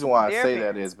the reason why I say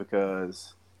that is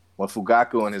because when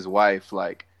Fugaku and his wife,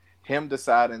 like him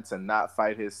deciding to not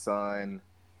fight his son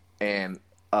and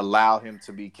allow him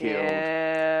to be killed.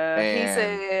 Yeah, and he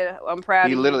said, "I'm proud."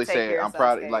 He of literally you. Take said, care "I'm of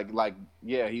proud."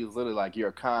 Sasuke." He was literally like, "You're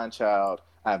a kind child.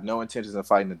 I have no intentions of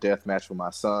fighting a death match for my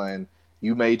son.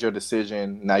 You made your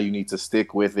decision. Now you need to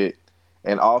stick with it."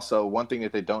 And also, one thing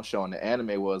that they don't show in the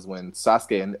anime was when when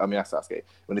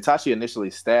Itachi initially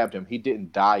stabbed him, he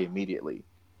didn't die immediately,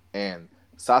 and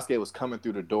Sasuke was coming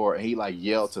through the door, and he like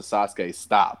yelled to Sasuke,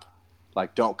 "Stop!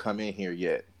 Like, don't come in here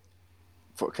yet,"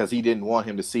 because he didn't want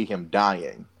him to see him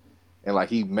dying. And like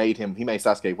he made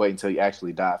Sasuke wait until he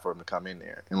actually died for him to come in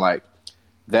there. And like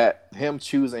that, him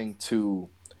choosing to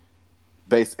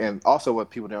and also what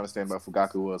people don't understand about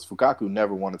Fugaku was Fugaku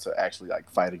never wanted to actually like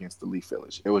fight against the Leaf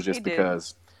Village. It was just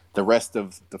because the rest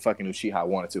of the fucking Uchiha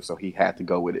wanted to, so he had to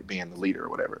go with it being the leader or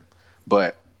whatever.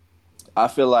 But I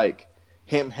feel like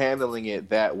him handling it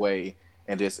that way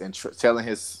and just telling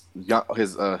his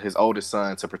oldest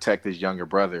son to protect his younger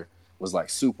brother was like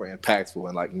super impactful,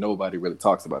 and like nobody really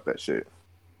talks about that shit.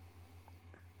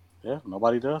 Yeah,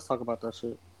 nobody does talk about that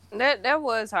shit. That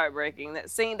was heartbreaking. That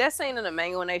scene in the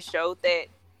manga when they showed that,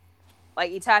 like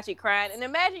Itachi crying, and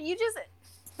imagine you just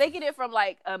thinking it from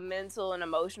like a mental and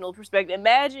emotional perspective.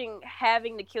 Imagine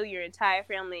having to kill your entire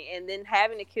family and then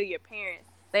having to kill your parents,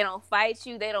 They don't fight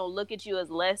you. They don't look at you as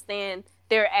less than.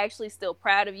 They're actually still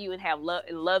proud of you and have love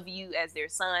and love you as their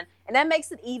son, and that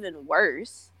makes it even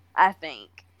worse. I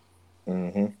think.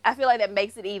 I feel like that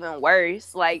makes it even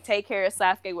worse. Like, take care of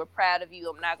Sasuke. We're proud of you.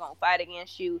 I'm not gonna fight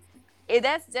against you.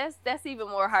 That's even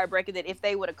more heartbreaking than if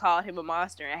they would have called him a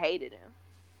monster and hated him.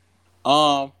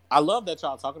 I love that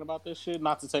y'all talking about this shit.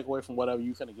 Not to take away from whatever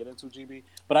you finna get into, GB,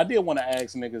 but I did want to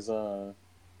ask niggas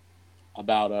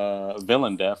about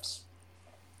villain deaths.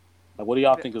 Like, what do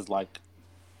y'all think is like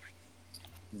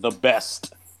the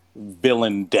best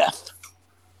villain death?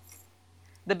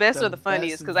 The best The or the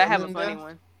funniest? Because I have a funny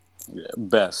one. Yeah,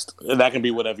 best. That can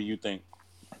be whatever you think.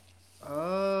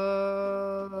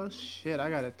 Shit, I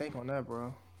gotta think on that,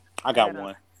 bro. I got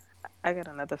one. I got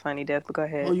another funny death, but go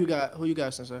ahead. Who you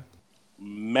got, Sensei?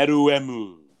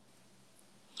 Meruemu.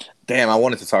 Damn, I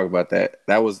wanted to talk about that.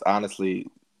 That was honestly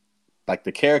like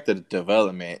the character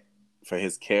development for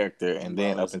his character, and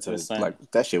then up into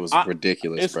like that shit was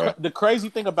ridiculous, bro. The crazy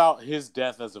thing about his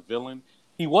death as a villain,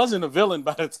 he wasn't a villain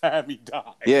by the time he died.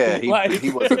 Yeah, he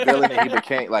was a villain, and he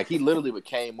became he literally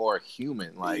became more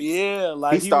human. Like, yeah,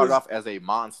 like he started off as a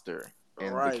monster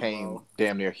and Right, became bro.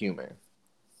 damn near human.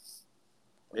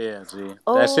 Yeah, G.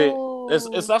 That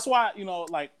shit. That's why,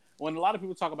 like, when a lot of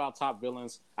people talk about top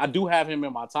villains, I do have him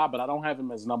in my top, but I don't have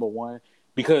him as number one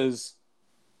because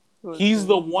he's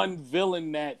the one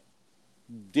villain that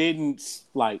didn't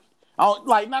not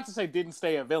to say didn't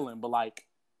stay a villain, but like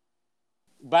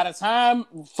by the time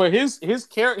for his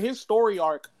story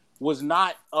arc was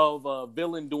not of a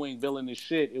villain doing villainous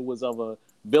shit. It was of a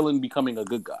villain becoming a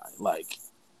good guy. Like,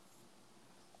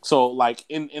 so like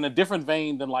in a different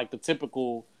vein than like the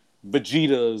typical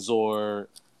Vegetas or,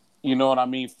 you know what I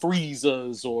mean,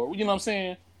 Friezas or, you know what I'm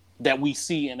saying, that we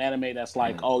see in anime that's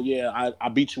like, oh yeah, I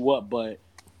beat you up, but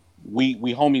we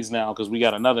homies now because we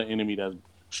got another enemy that's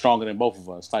stronger than both of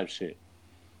us type shit.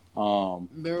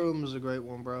 Meruem was a great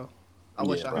one, bro. I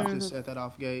wish I had just said that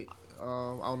off gate. I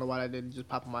don't know why that didn't just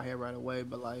pop in my head right away,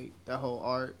 but like that whole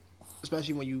art,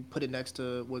 especially when you put it next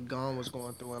to what Gon was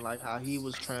going through and like how he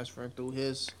was transferring through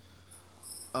his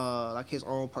like his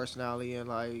own personality and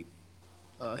like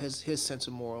his sense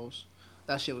of morals.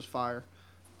 That shit was fire.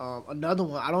 Another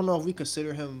one, I don't know if we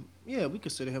consider him. Yeah, we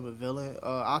consider him a villain.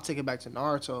 I'll take it back to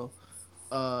Naruto.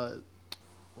 What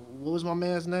was my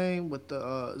man's name with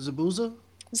the Zabuza?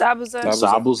 Zabuza.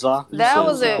 That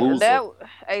was it.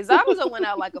 Zabuza went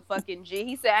out like a fucking G.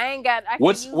 He said, I can't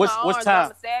use my arms,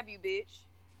 I'ma stab you, bitch.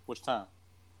 Which time?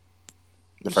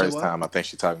 The first time, I think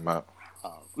she's talking about.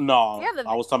 No,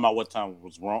 I was talking about what time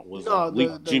was wrong.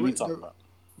 GB talking about?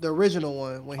 The original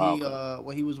one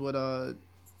when he was with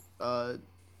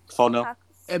Fono?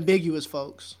 Ambiguous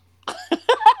folks. You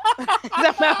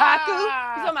talking about Haku?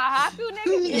 You talking about Haku,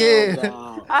 nigga?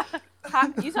 Yeah.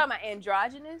 You talking about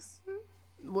androgynous?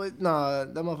 What? Nah,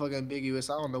 that motherfucker ambiguous.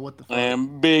 I don't know what the fuck.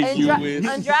 Ambiguous.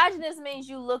 Androgynous means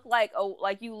you look like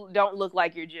you don't look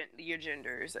like your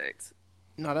gender or sex.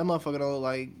 No, that motherfucker don't look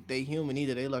like they human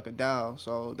either. They like a doll,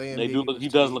 so they do look. He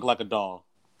does look like a doll.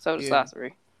 So does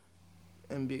Sasori.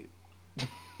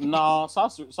 No,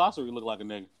 Sasori looked like a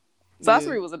nigga.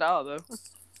 Sasori was a doll though.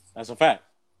 That's a fact.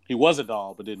 He was a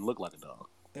doll, but didn't look like a doll.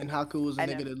 And Haku was a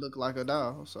nigga that looked like a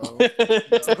doll, so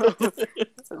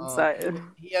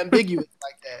he ambiguous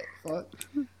like that. Fuck.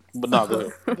 But no, go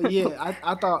ahead. But yeah,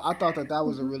 I thought that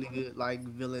was a really good like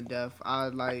villain death. I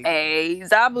like. Hey,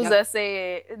 Zabuza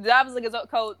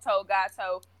told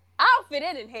Gato, "I'll fit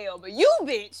in hell, but you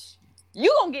bitch,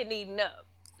 you gonna get eaten up.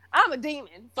 I'm a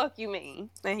demon. Fuck you mean?"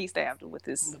 And he stabbed him with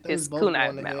his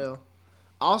kunai mouth.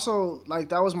 Also, like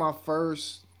that was my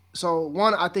first. So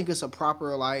one, I think it's a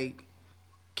proper like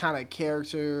kind of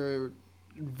character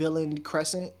villain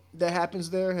crescent that happens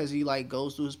there as he like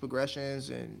goes through his progressions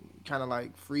and kind of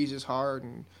like freezes hard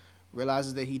and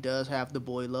realizes that he does have the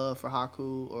boy love for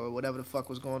Haku or whatever the fuck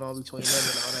was going on between them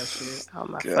and all that shit. Oh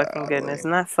my fucking goodness,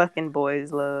 not fucking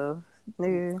boys love.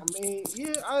 Nigga. I mean,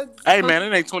 yeah. Hey man,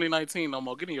 it ain't 2019 no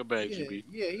more. Get in your bag, GB.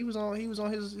 Yeah, he was on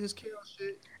his Kale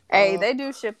shit. Hey, they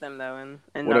do ship them though in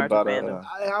Naruto fandom.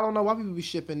 I don't know why people be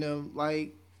shipping them.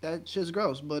 Like that shit's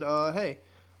gross. But hey,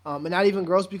 and not even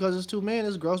gross because it's two men.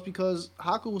 It's gross because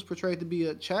Haku was portrayed to be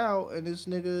a child, and this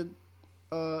nigga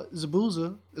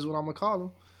Zabuza is what I'm gonna call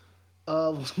him.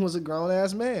 Was a grown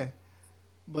ass man.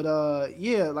 But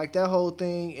yeah, like that whole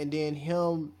thing, and then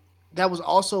him. That was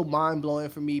also mind blowing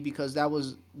for me because that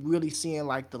was really seeing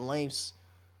like the lengths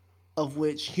of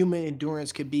which human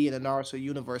endurance could be in the Naruto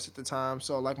universe at the time.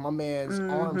 So like my man's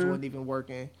arms wasn't even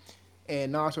working,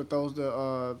 and Naruto throws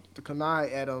the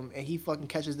kunai at him, and he fucking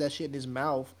catches that shit in his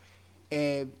mouth.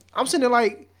 And I'm sitting there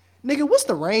like, Nigga, what's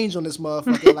the range on this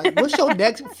motherfucker? Like, what's your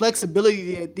next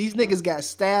flexibility? These niggas got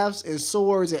staffs and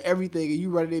swords and everything, and you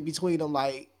running in between them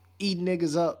like eating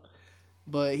niggas up.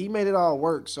 But he made it all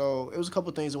work. So it was a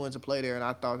couple things that went to play there, and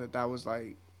I thought that was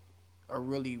like a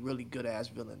really, really good ass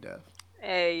villain death.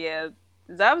 Hey, yeah.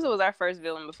 Zabuza was our first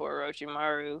villain before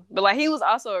Orochimaru. But, like, he was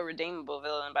also a redeemable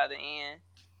villain by the end.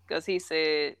 Because he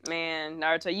said, man,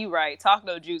 Naruto, you right. Talk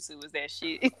no jutsu was that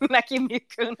shit. Nakimi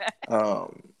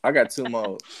Kunai. I got two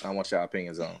more I want y'all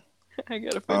opinions on. I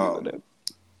gotta figure it out.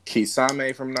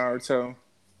 Kisame from Naruto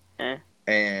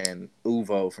and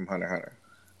Uvo from Hunter x Hunter.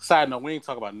 Side note, we ain't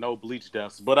talking about no Bleach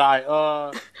deaths, but I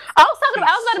was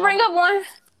about to bring up one.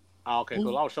 Oh, okay,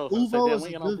 cool. I was showing Uvo is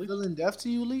a good villain death to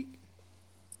you, Leak?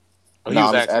 No,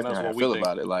 I'm just asking how I feel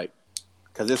about it. Like,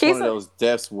 because it's one of those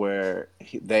deaths where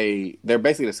they're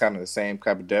basically just kind of the same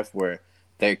type of death where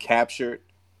they're captured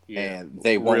and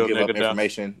they won't give up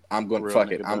information. Death. I'm going to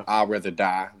fuck it. I'll rather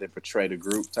die than betray the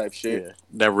group type shit. Yeah,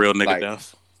 that real nigga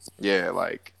death. Yeah,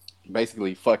 like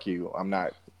basically, fuck you. I'm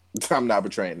not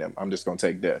betraying them. I'm just gonna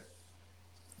take death.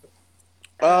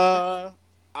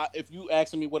 If you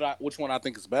asking me which one I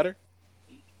think is better,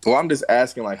 well, I'm just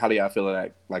asking like, how do y'all feel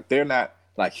like they're not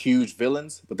like huge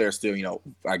villains, but they're still,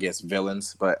 I guess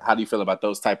villains. But how do you feel about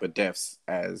those type of deaths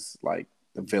as like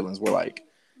the villains were like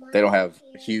they don't have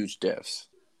huge deaths?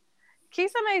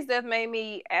 Kisame's death made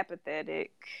me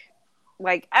apathetic.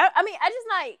 Like I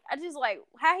just like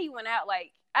how he went out.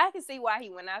 Like I can see why he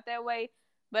went out that way,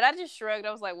 but I just shrugged.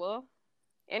 I was like, well,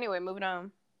 anyway, moving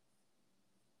on.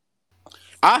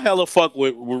 I hella fuck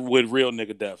with real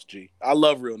nigga deaths, G. I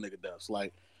love real nigga deaths.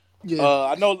 Like,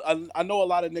 I know a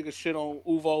lot of niggas shit on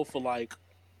Uvo for like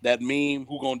that meme,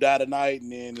 who gonna die tonight,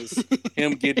 and then it's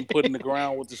him getting put in the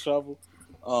ground with the shovel.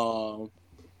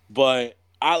 But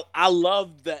I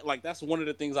love that. Like, that's one of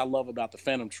the things I love about the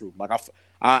Phantom Troop. Like,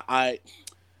 I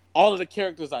all of the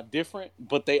characters are different,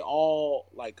 but they all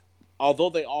like,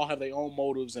 although they all have their own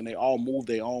motives and they all move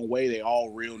their own way, they all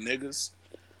real niggas.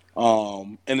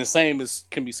 And the same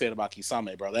can be said about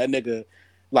Kisame, bro. That nigga,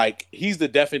 like, he's the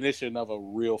definition of a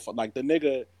real like the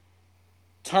nigga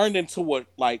turned into what,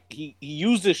 like, he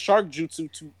used his shark jutsu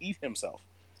to eat himself.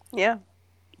 Yeah.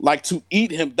 Like, to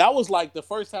eat him. That was like the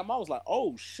first time I was like,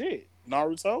 oh shit,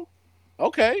 Naruto.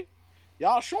 Okay.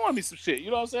 Y'all showing me some shit. You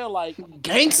know what I'm saying? Like,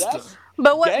 gangster.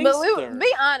 But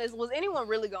be honest, was anyone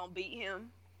really gonna beat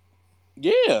him?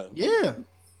 Yeah. Yeah.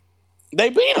 They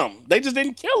beat him. They just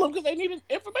didn't kill him because they needed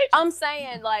information. I'm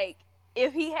saying, like,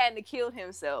 if he hadn't killed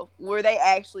himself, were they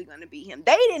actually going to beat him?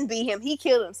 They didn't beat him. He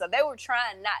killed himself. They were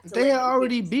trying not to. They had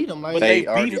already beat him. Like, but they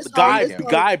beat him. The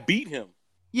guy beat him.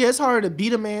 Yeah, it's harder to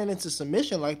beat a man into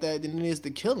submission like that than it is to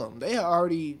kill him. They had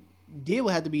already did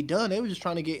what had to be done. They were just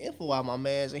trying to get info out of my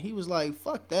man's, and he was like,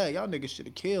 fuck that. Y'all niggas should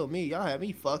have killed me. Y'all had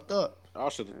me fucked up. Y'all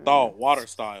should have thought water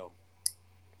style.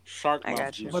 Shark mouth. I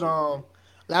got you. But,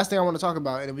 last thing I want to talk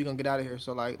about, and then we're going to get out of here.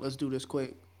 So, like, let's do this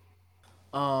quick.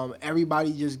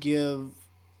 Everybody just give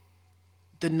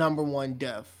the number one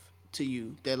death to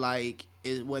you that, like,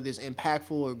 is whether it's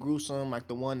impactful or gruesome, like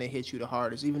the one that hits you the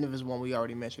hardest, even if it's one we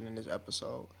already mentioned in this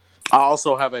episode. I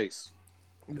also have Ace.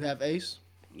 You have Ace?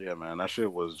 Yeah, man. That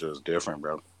shit was just different,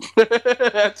 bro.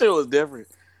 That shit was different.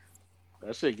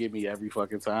 That shit get me every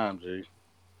fucking time, G.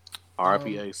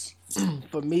 R.I.P. Ace.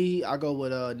 For me, I go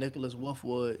with Nicholas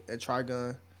Wolfwood and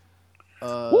Trigun.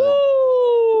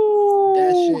 Woo!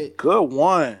 That shit. Good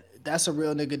one. That's a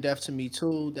real nigga death to me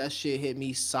too. That shit hit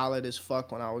me solid as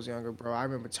fuck when I was younger, bro. I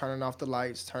remember turning off the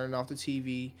lights, turning off the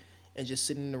TV, and just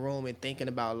sitting in the room and thinking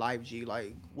about life, G.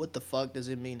 Like, what the fuck does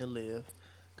it mean to live?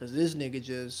 Because this nigga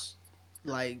just,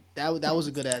 like, that was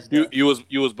a good ass death. You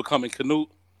was becoming Canute?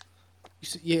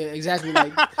 Yeah, exactly.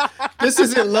 Like, this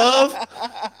isn't love.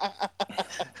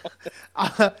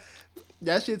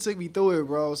 That shit took me through it,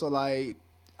 bro. So, like,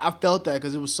 I felt that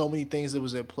because there was so many things that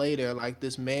was at play there. Like,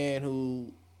 this man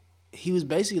who, he was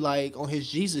basically, like, on his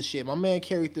Jesus shit. My man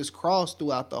carried this cross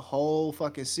throughout the whole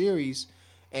fucking series,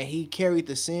 and he carried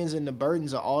the sins and the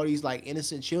burdens of all these, like,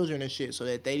 innocent children and shit so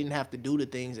that they didn't have to do the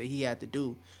things that he had to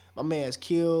do. My man's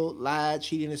killed, lied,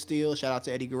 cheated, and steal. Shout out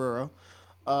to Eddie Guerrero.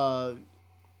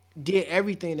 Did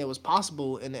everything that was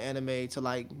possible in the anime to,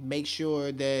 like, make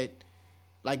sure that,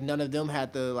 like, none of them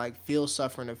had to, like, feel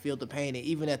suffering or feel the pain. And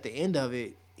even at the end of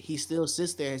it, he still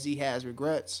sits there as he has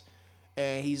regrets.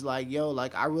 And he's like, yo,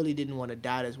 like, I really didn't want to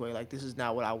die this way. Like, this is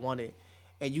not what I wanted.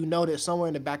 And you know that somewhere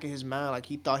in the back of his mind, like,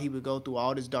 he thought he would go through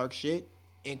all this dark shit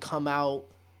and come out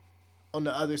on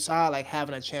the other side, like,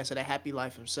 having a chance at a happy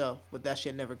life himself. But that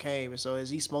shit never came. And so as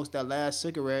he smokes that last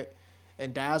cigarette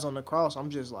and dies on the cross, I'm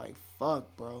just like,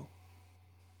 fuck, bro.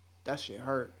 That shit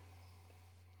hurt.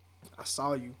 I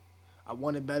saw you. I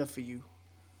want it better for you.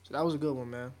 So that was a good one,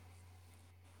 man.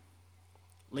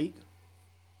 Leak.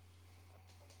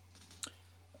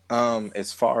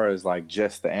 As far as like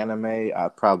just the anime,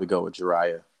 I'd probably go with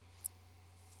Jiraiya.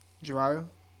 Jiraiya.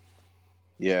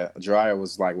 Yeah, Jiraiya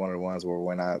was like one of the ones where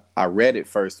when I read it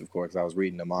first, of course, I was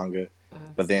reading the manga,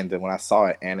 but then when I saw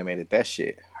it animated, that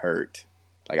shit hurt.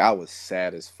 Like I was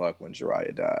sad as fuck when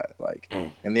Jiraiya died. Like,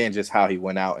 and then just how he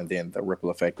went out, and then the ripple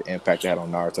effect, the impact it had on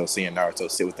Naruto, seeing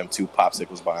Naruto sit with them 2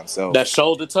 popsicles by himself. That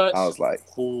shoulder touch. I was like,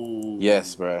 ooh.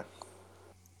 Yes, bro.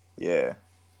 Yeah.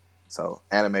 So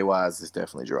anime wise, it's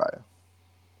definitely Jiraiya.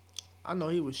 I know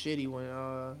he was shitty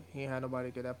when he ain't had nobody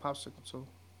to get that popsicle to.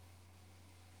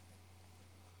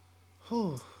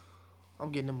 Whew.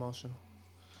 I'm getting emotional.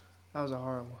 That was a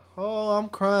hard one. Oh, I'm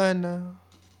crying now.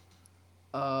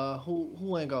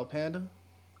 Who ain't go? Panda?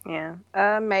 Yeah.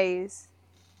 Maze.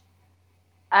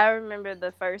 I remember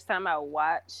the first time I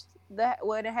watched that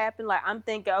what happened. Like I'm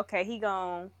thinking, okay, he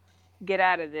gonna get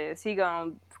out of this. He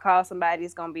gonna call somebody.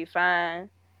 It's gonna be fine.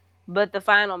 But the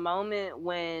final moment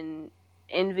when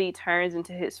Envy turns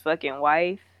into his fucking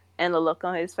wife and the look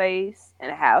on his face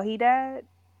and how he died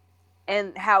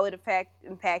and how it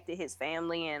impacted his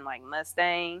family and like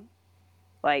Mustang,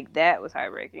 like that was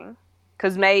heartbreaking.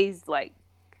 Cause Maze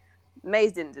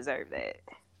didn't deserve that.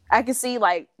 I could see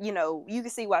like, you can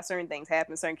see why certain things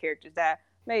happen, certain characters die.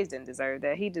 Maze didn't deserve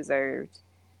that. He deserved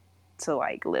to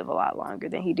like live a lot longer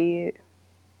than he did.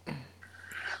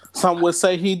 Some would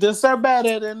say he deserved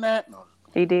better than that. No.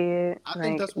 He did. I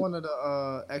think that's one of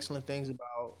the excellent things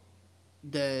about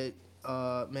that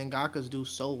mangakas do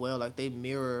so well. Like they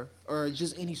mirror, or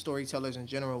just any storytellers in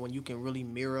general, when you can really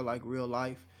mirror like real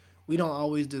life. We don't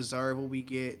always deserve what we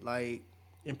get. Like,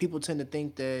 and people tend to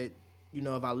think that,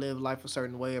 if I live life a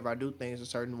certain way, if I do things a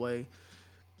certain way,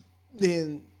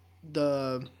 then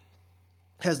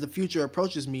as the future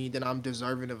approaches me, then I'm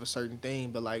deserving of a certain thing.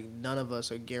 But like none of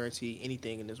us are guaranteed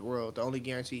anything in this world. The only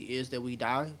guarantee is that we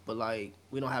die, but like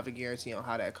we don't have a guarantee on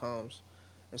how that comes.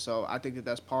 And so I think that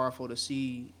that's powerful to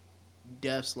see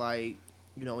deaths like,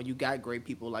 when you got great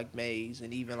people like Maze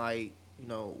and even like,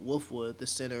 Wolfwood, the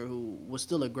center, who was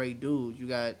still a great dude. You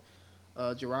got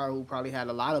Jiraiya, who probably had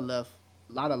a lot of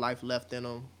life left in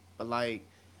him. But like,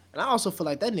 and I also feel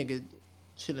like that nigga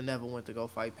should have never went to go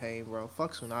fight Pain, bro.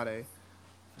 Fuck Tsunade.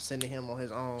 Sending him on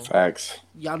his own. Facts.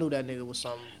 Y'all knew that nigga was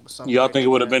something. Y'all think it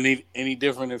would have been any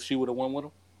different if she would have won with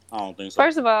him? I don't think so.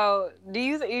 First of all, do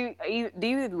you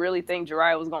really think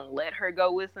Jiraiya was gonna let her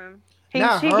go with him?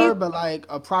 But like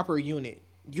a proper unit.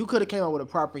 You could have came up with a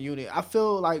proper unit. I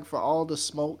feel like for all the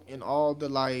smoke and all the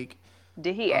like.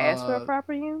 Did he ask for a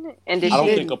proper unit? And I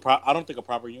don't think a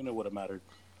proper unit would have mattered.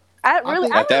 At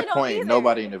that point,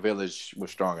 nobody in the village was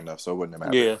strong enough, so it wouldn't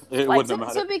have mattered. Yeah, it wouldn't have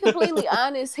mattered. To be completely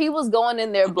honest, he was going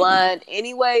in there blind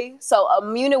anyway, so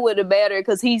a unit would have mattered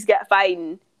because he's got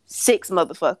fighting 6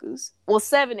 motherfuckers. Well,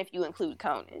 7 if you include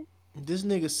Conan. This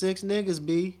nigga 6 niggas,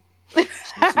 B. 6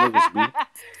 niggas, B.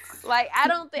 Like, I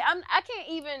don't think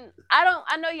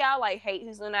I know y'all like hate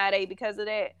Tsunade because of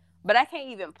that, but I can't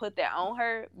even put that on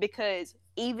her because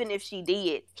even if she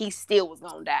did, he still was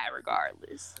gonna die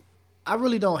regardless. I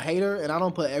really don't hate her, and I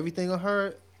don't put everything on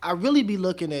her. I really be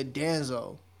looking at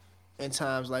Danzo in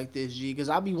times like this, G, because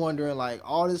I be wondering, like,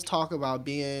 all this talk about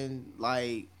being,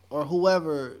 like, or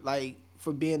whoever, like,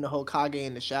 for being the Hokage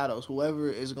in the shadows, whoever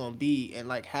is going to be, and,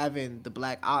 like, having the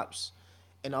Black Ops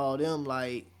and all them,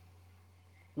 like,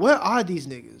 where are these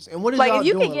niggas? And what is y'all doing? Like, if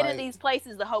you can get in these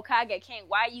places the Hokage can't,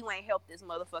 why you ain't help this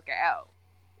motherfucker out?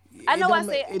 I know I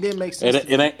said... It didn't make sense.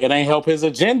 It ain't help his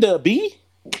agenda, B.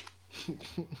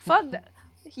 Fuck that.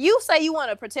 You say you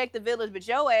want to protect the village, but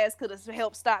your ass could have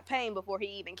helped stop Pain before he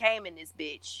even came in this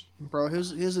bitch. Bro,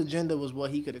 his agenda was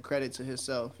what he could have credited to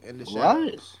himself in the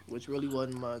shadows, which really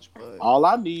wasn't much. But all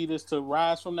I need is to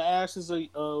rise from the ashes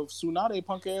of Tsunade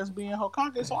punk ass being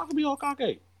Hokage, so I can be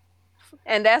Hokage.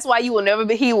 And that's why he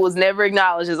was never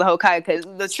acknowledged as a Hokage, because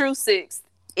the true 6th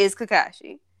is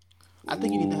Kakashi. I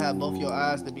think you need to have both your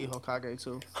eyes to be Hokage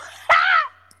too.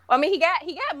 I mean, he got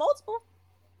multiple.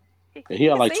 He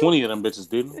had like 20 of them bitches,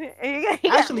 didn't he? He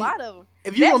got a lot of them.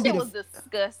 If you that shit was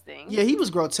disgusting. Yeah, he was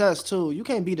grotesque too. You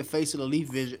can't be the face of the Leaf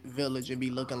Village and be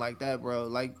looking like that, bro.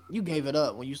 Like, you gave it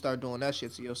up when you started doing that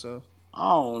shit to yourself.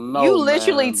 Oh no! You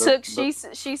literally took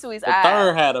Shisui's eye. The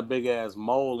third had a big ass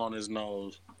mole on his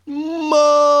nose.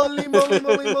 Moly.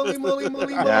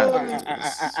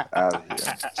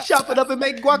 Chop it up and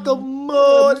make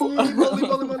guacamole.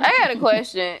 I got a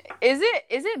question. Is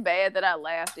it bad that I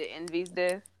laughed at Envy's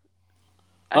death?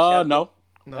 No.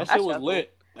 That shit was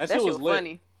lit. That shit was lit.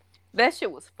 Funny. That shit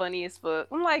was funny as fuck.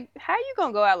 I'm like, how you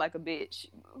gonna go out like a bitch?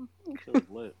 Shit was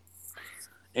lit.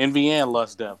 Envy and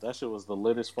Lust Death. That shit was the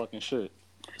littest fucking shit.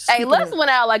 Hey, Lust went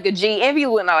out like a G. Envy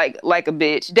went out like a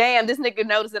bitch. Damn, this nigga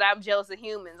noticed that I'm jealous of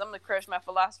humans. I'm gonna crush my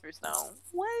Philosopher's Stone.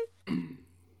 What?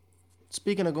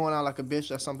 Speaking of going out like a bitch,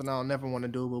 that's something I'll never want to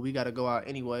do, but we got to go out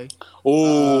anyway.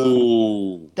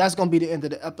 Ooh. That's going to be the end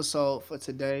of the episode for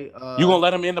today. You gonna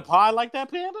let him in the pod like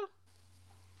that, Panda?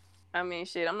 I mean,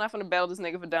 shit, I'm not gonna battle this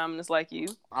nigga for dominance like you.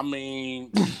 I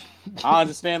mean, I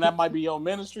understand that might be your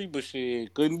ministry, but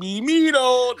shit, couldn't be me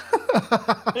though.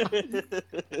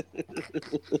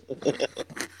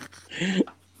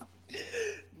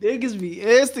 Niggas be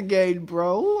instigating,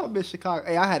 bro. I'm in Chicago.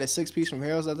 Hey, I had a 6-piece from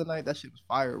Harold's the other night. That shit was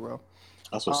fire, bro.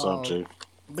 That's what's up, G.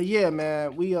 But yeah,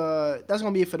 man, we that's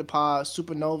gonna be it for the pod.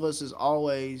 Supernovas, as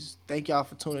always. Thank y'all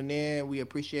for tuning in. We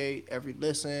appreciate every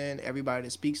listen, everybody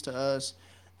that speaks to us,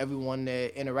 everyone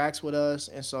that interacts with us.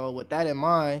 And so, with that in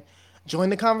mind, join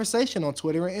the conversation on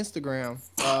Twitter and Instagram.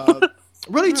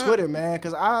 Really, Twitter, man,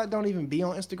 because I don't even be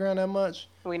on Instagram that much.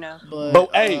 We know. But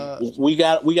hey, we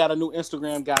got a new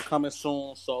Instagram guy coming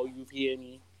soon, so you hear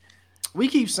me. We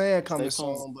keep saying coming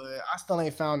soon, but I still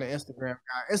ain't found the Instagram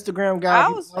guy. Instagram guy, I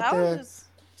was just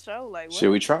so like, what? Shit,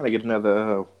 we trying to get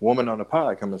another woman on the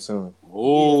pod coming soon.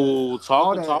 Oh,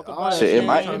 talk about shit. It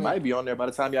might be on there by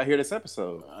the time y'all hear this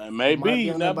episode. It may be.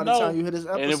 You never know. Time you hear this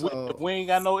episode. And if we ain't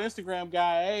got no Instagram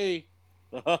guy, hey.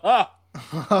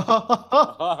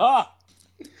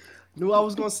 Knew I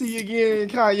was gonna see you again,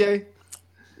 Kanye.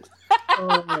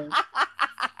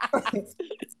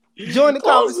 Join the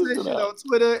conversation on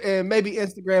Twitter and maybe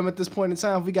Instagram at this point in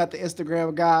time. We got the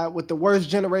Instagram guy with the Worst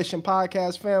Generation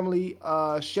Podcast family.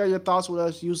 Share your thoughts with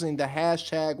us using the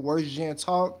hashtag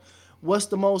WorstGenTalk. What's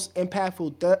the most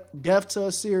impactful death to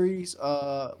a series?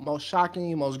 Most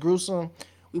shocking, most gruesome?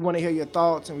 We want to hear your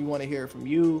thoughts and we want to hear it from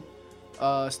you.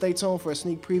 Stay tuned for a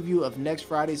sneak preview of next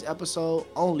Friday's episode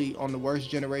only on the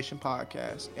Worst Generation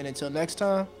Podcast. And until next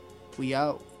time, we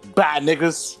out. Bye,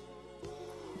 niggas.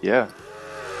 Yeah.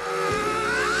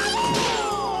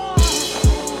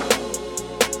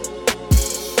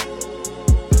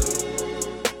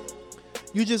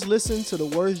 You just listened to the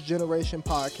Worst Generation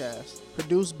Podcast,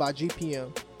 produced by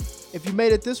GPM. If you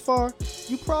made it this far,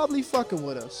 you probably fucking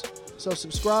with us. So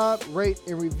subscribe, rate,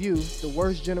 and review the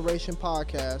Worst Generation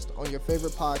Podcast on your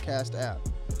favorite podcast app.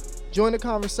 Join the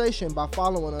conversation by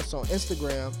following us on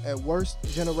Instagram at Worst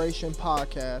Generation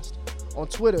Podcast, on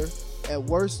Twitter at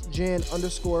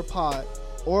WorstGen_pod,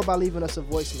 or by leaving us a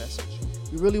voice message.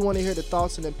 We really want to hear the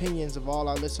thoughts and opinions of all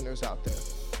our listeners out there.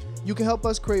 You can help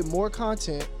us create more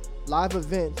content, live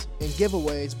events, and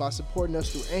giveaways by supporting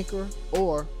us through Anchor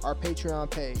or our Patreon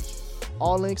page.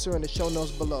 All links are in the show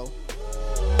notes below.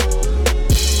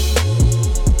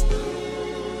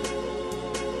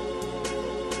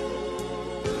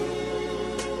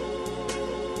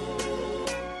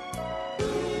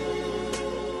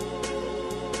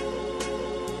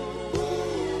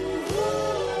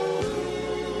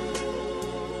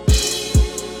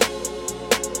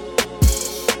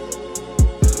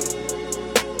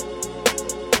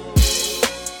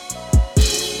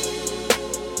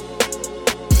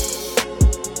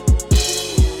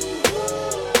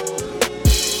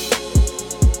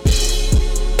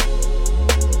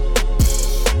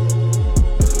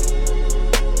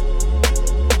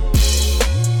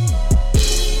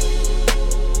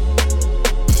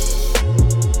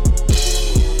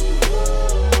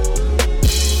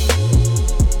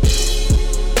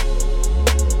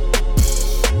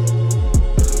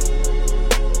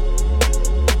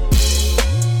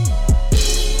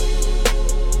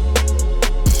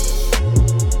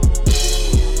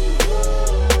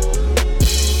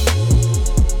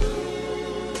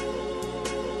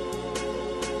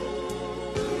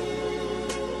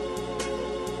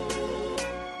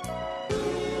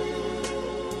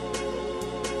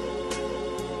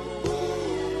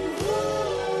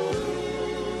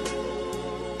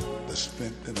 The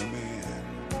strength in a man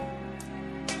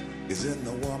is in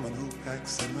the woman who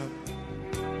backs him up,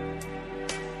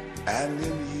 and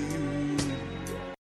in you